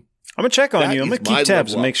 So I'm going to check on you. I'm going to keep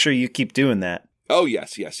tabs and make sure you keep doing that. Oh,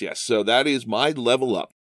 yes. So that is my level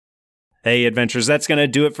up. Hey, adventurers, that's going to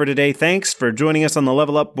do it for today. Thanks for joining us on the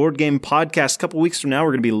Level Up Board Game Podcast. A couple weeks from now,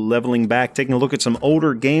 we're going to be leveling back, taking a look at some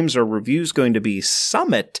older games. Our review's going to be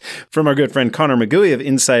Summit from our good friend Connor McGooey of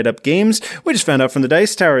Inside Up Games. We just found out from the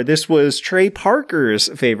Dice Tower this was Trey Parker's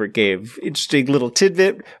favorite game. Interesting little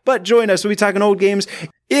tidbit, but join us. We'll be talking old games.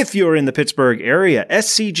 If you're in the Pittsburgh area,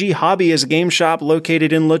 SCG Hobby is a game shop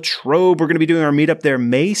located in Latrobe. We're going to be doing our meetup there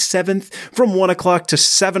May 7th from 1 o'clock to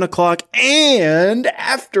 7 o'clock. And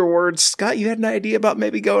afterwards, Scott, you had an idea about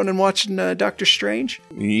maybe going and watching Doctor Strange?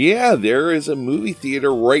 Yeah, there is a movie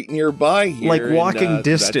theater right nearby here. Like walking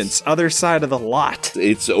distance, other side of the lot.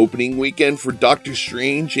 It's opening weekend for Doctor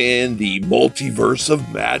Strange and the Multiverse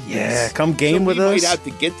of Madness. Yeah, come game with us. We might have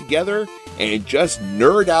to get together and just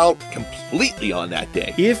nerd out completely on that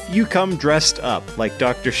day. If you come dressed up like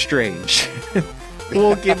Doctor Strange,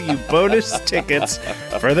 we'll give you bonus tickets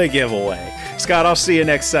for the giveaway. Scott, I'll see you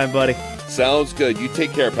next time, buddy. Sounds good. You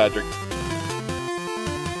take care, Patrick.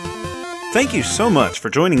 Thank you so much for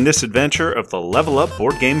joining this adventure of the Level Up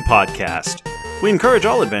Board Game Podcast. We encourage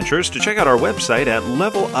all adventurers to check out our website at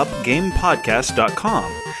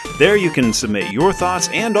levelupgamepodcast.com. There you can submit your thoughts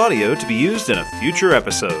and audio to be used in a future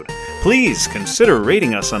episode. Please consider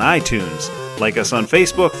rating us on iTunes, like us on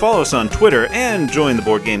Facebook, follow us on Twitter, and join the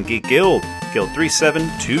Board Game Geek Guild, Guild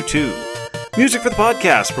 3722. Music for the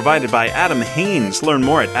podcast provided by Adam Haynes. Learn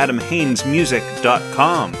more at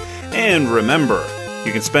adamhaynesmusic.com. And remember,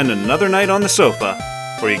 you can spend another night on the sofa,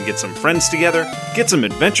 or you can get some friends together, get some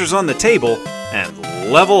adventures on the table, and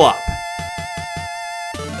level up.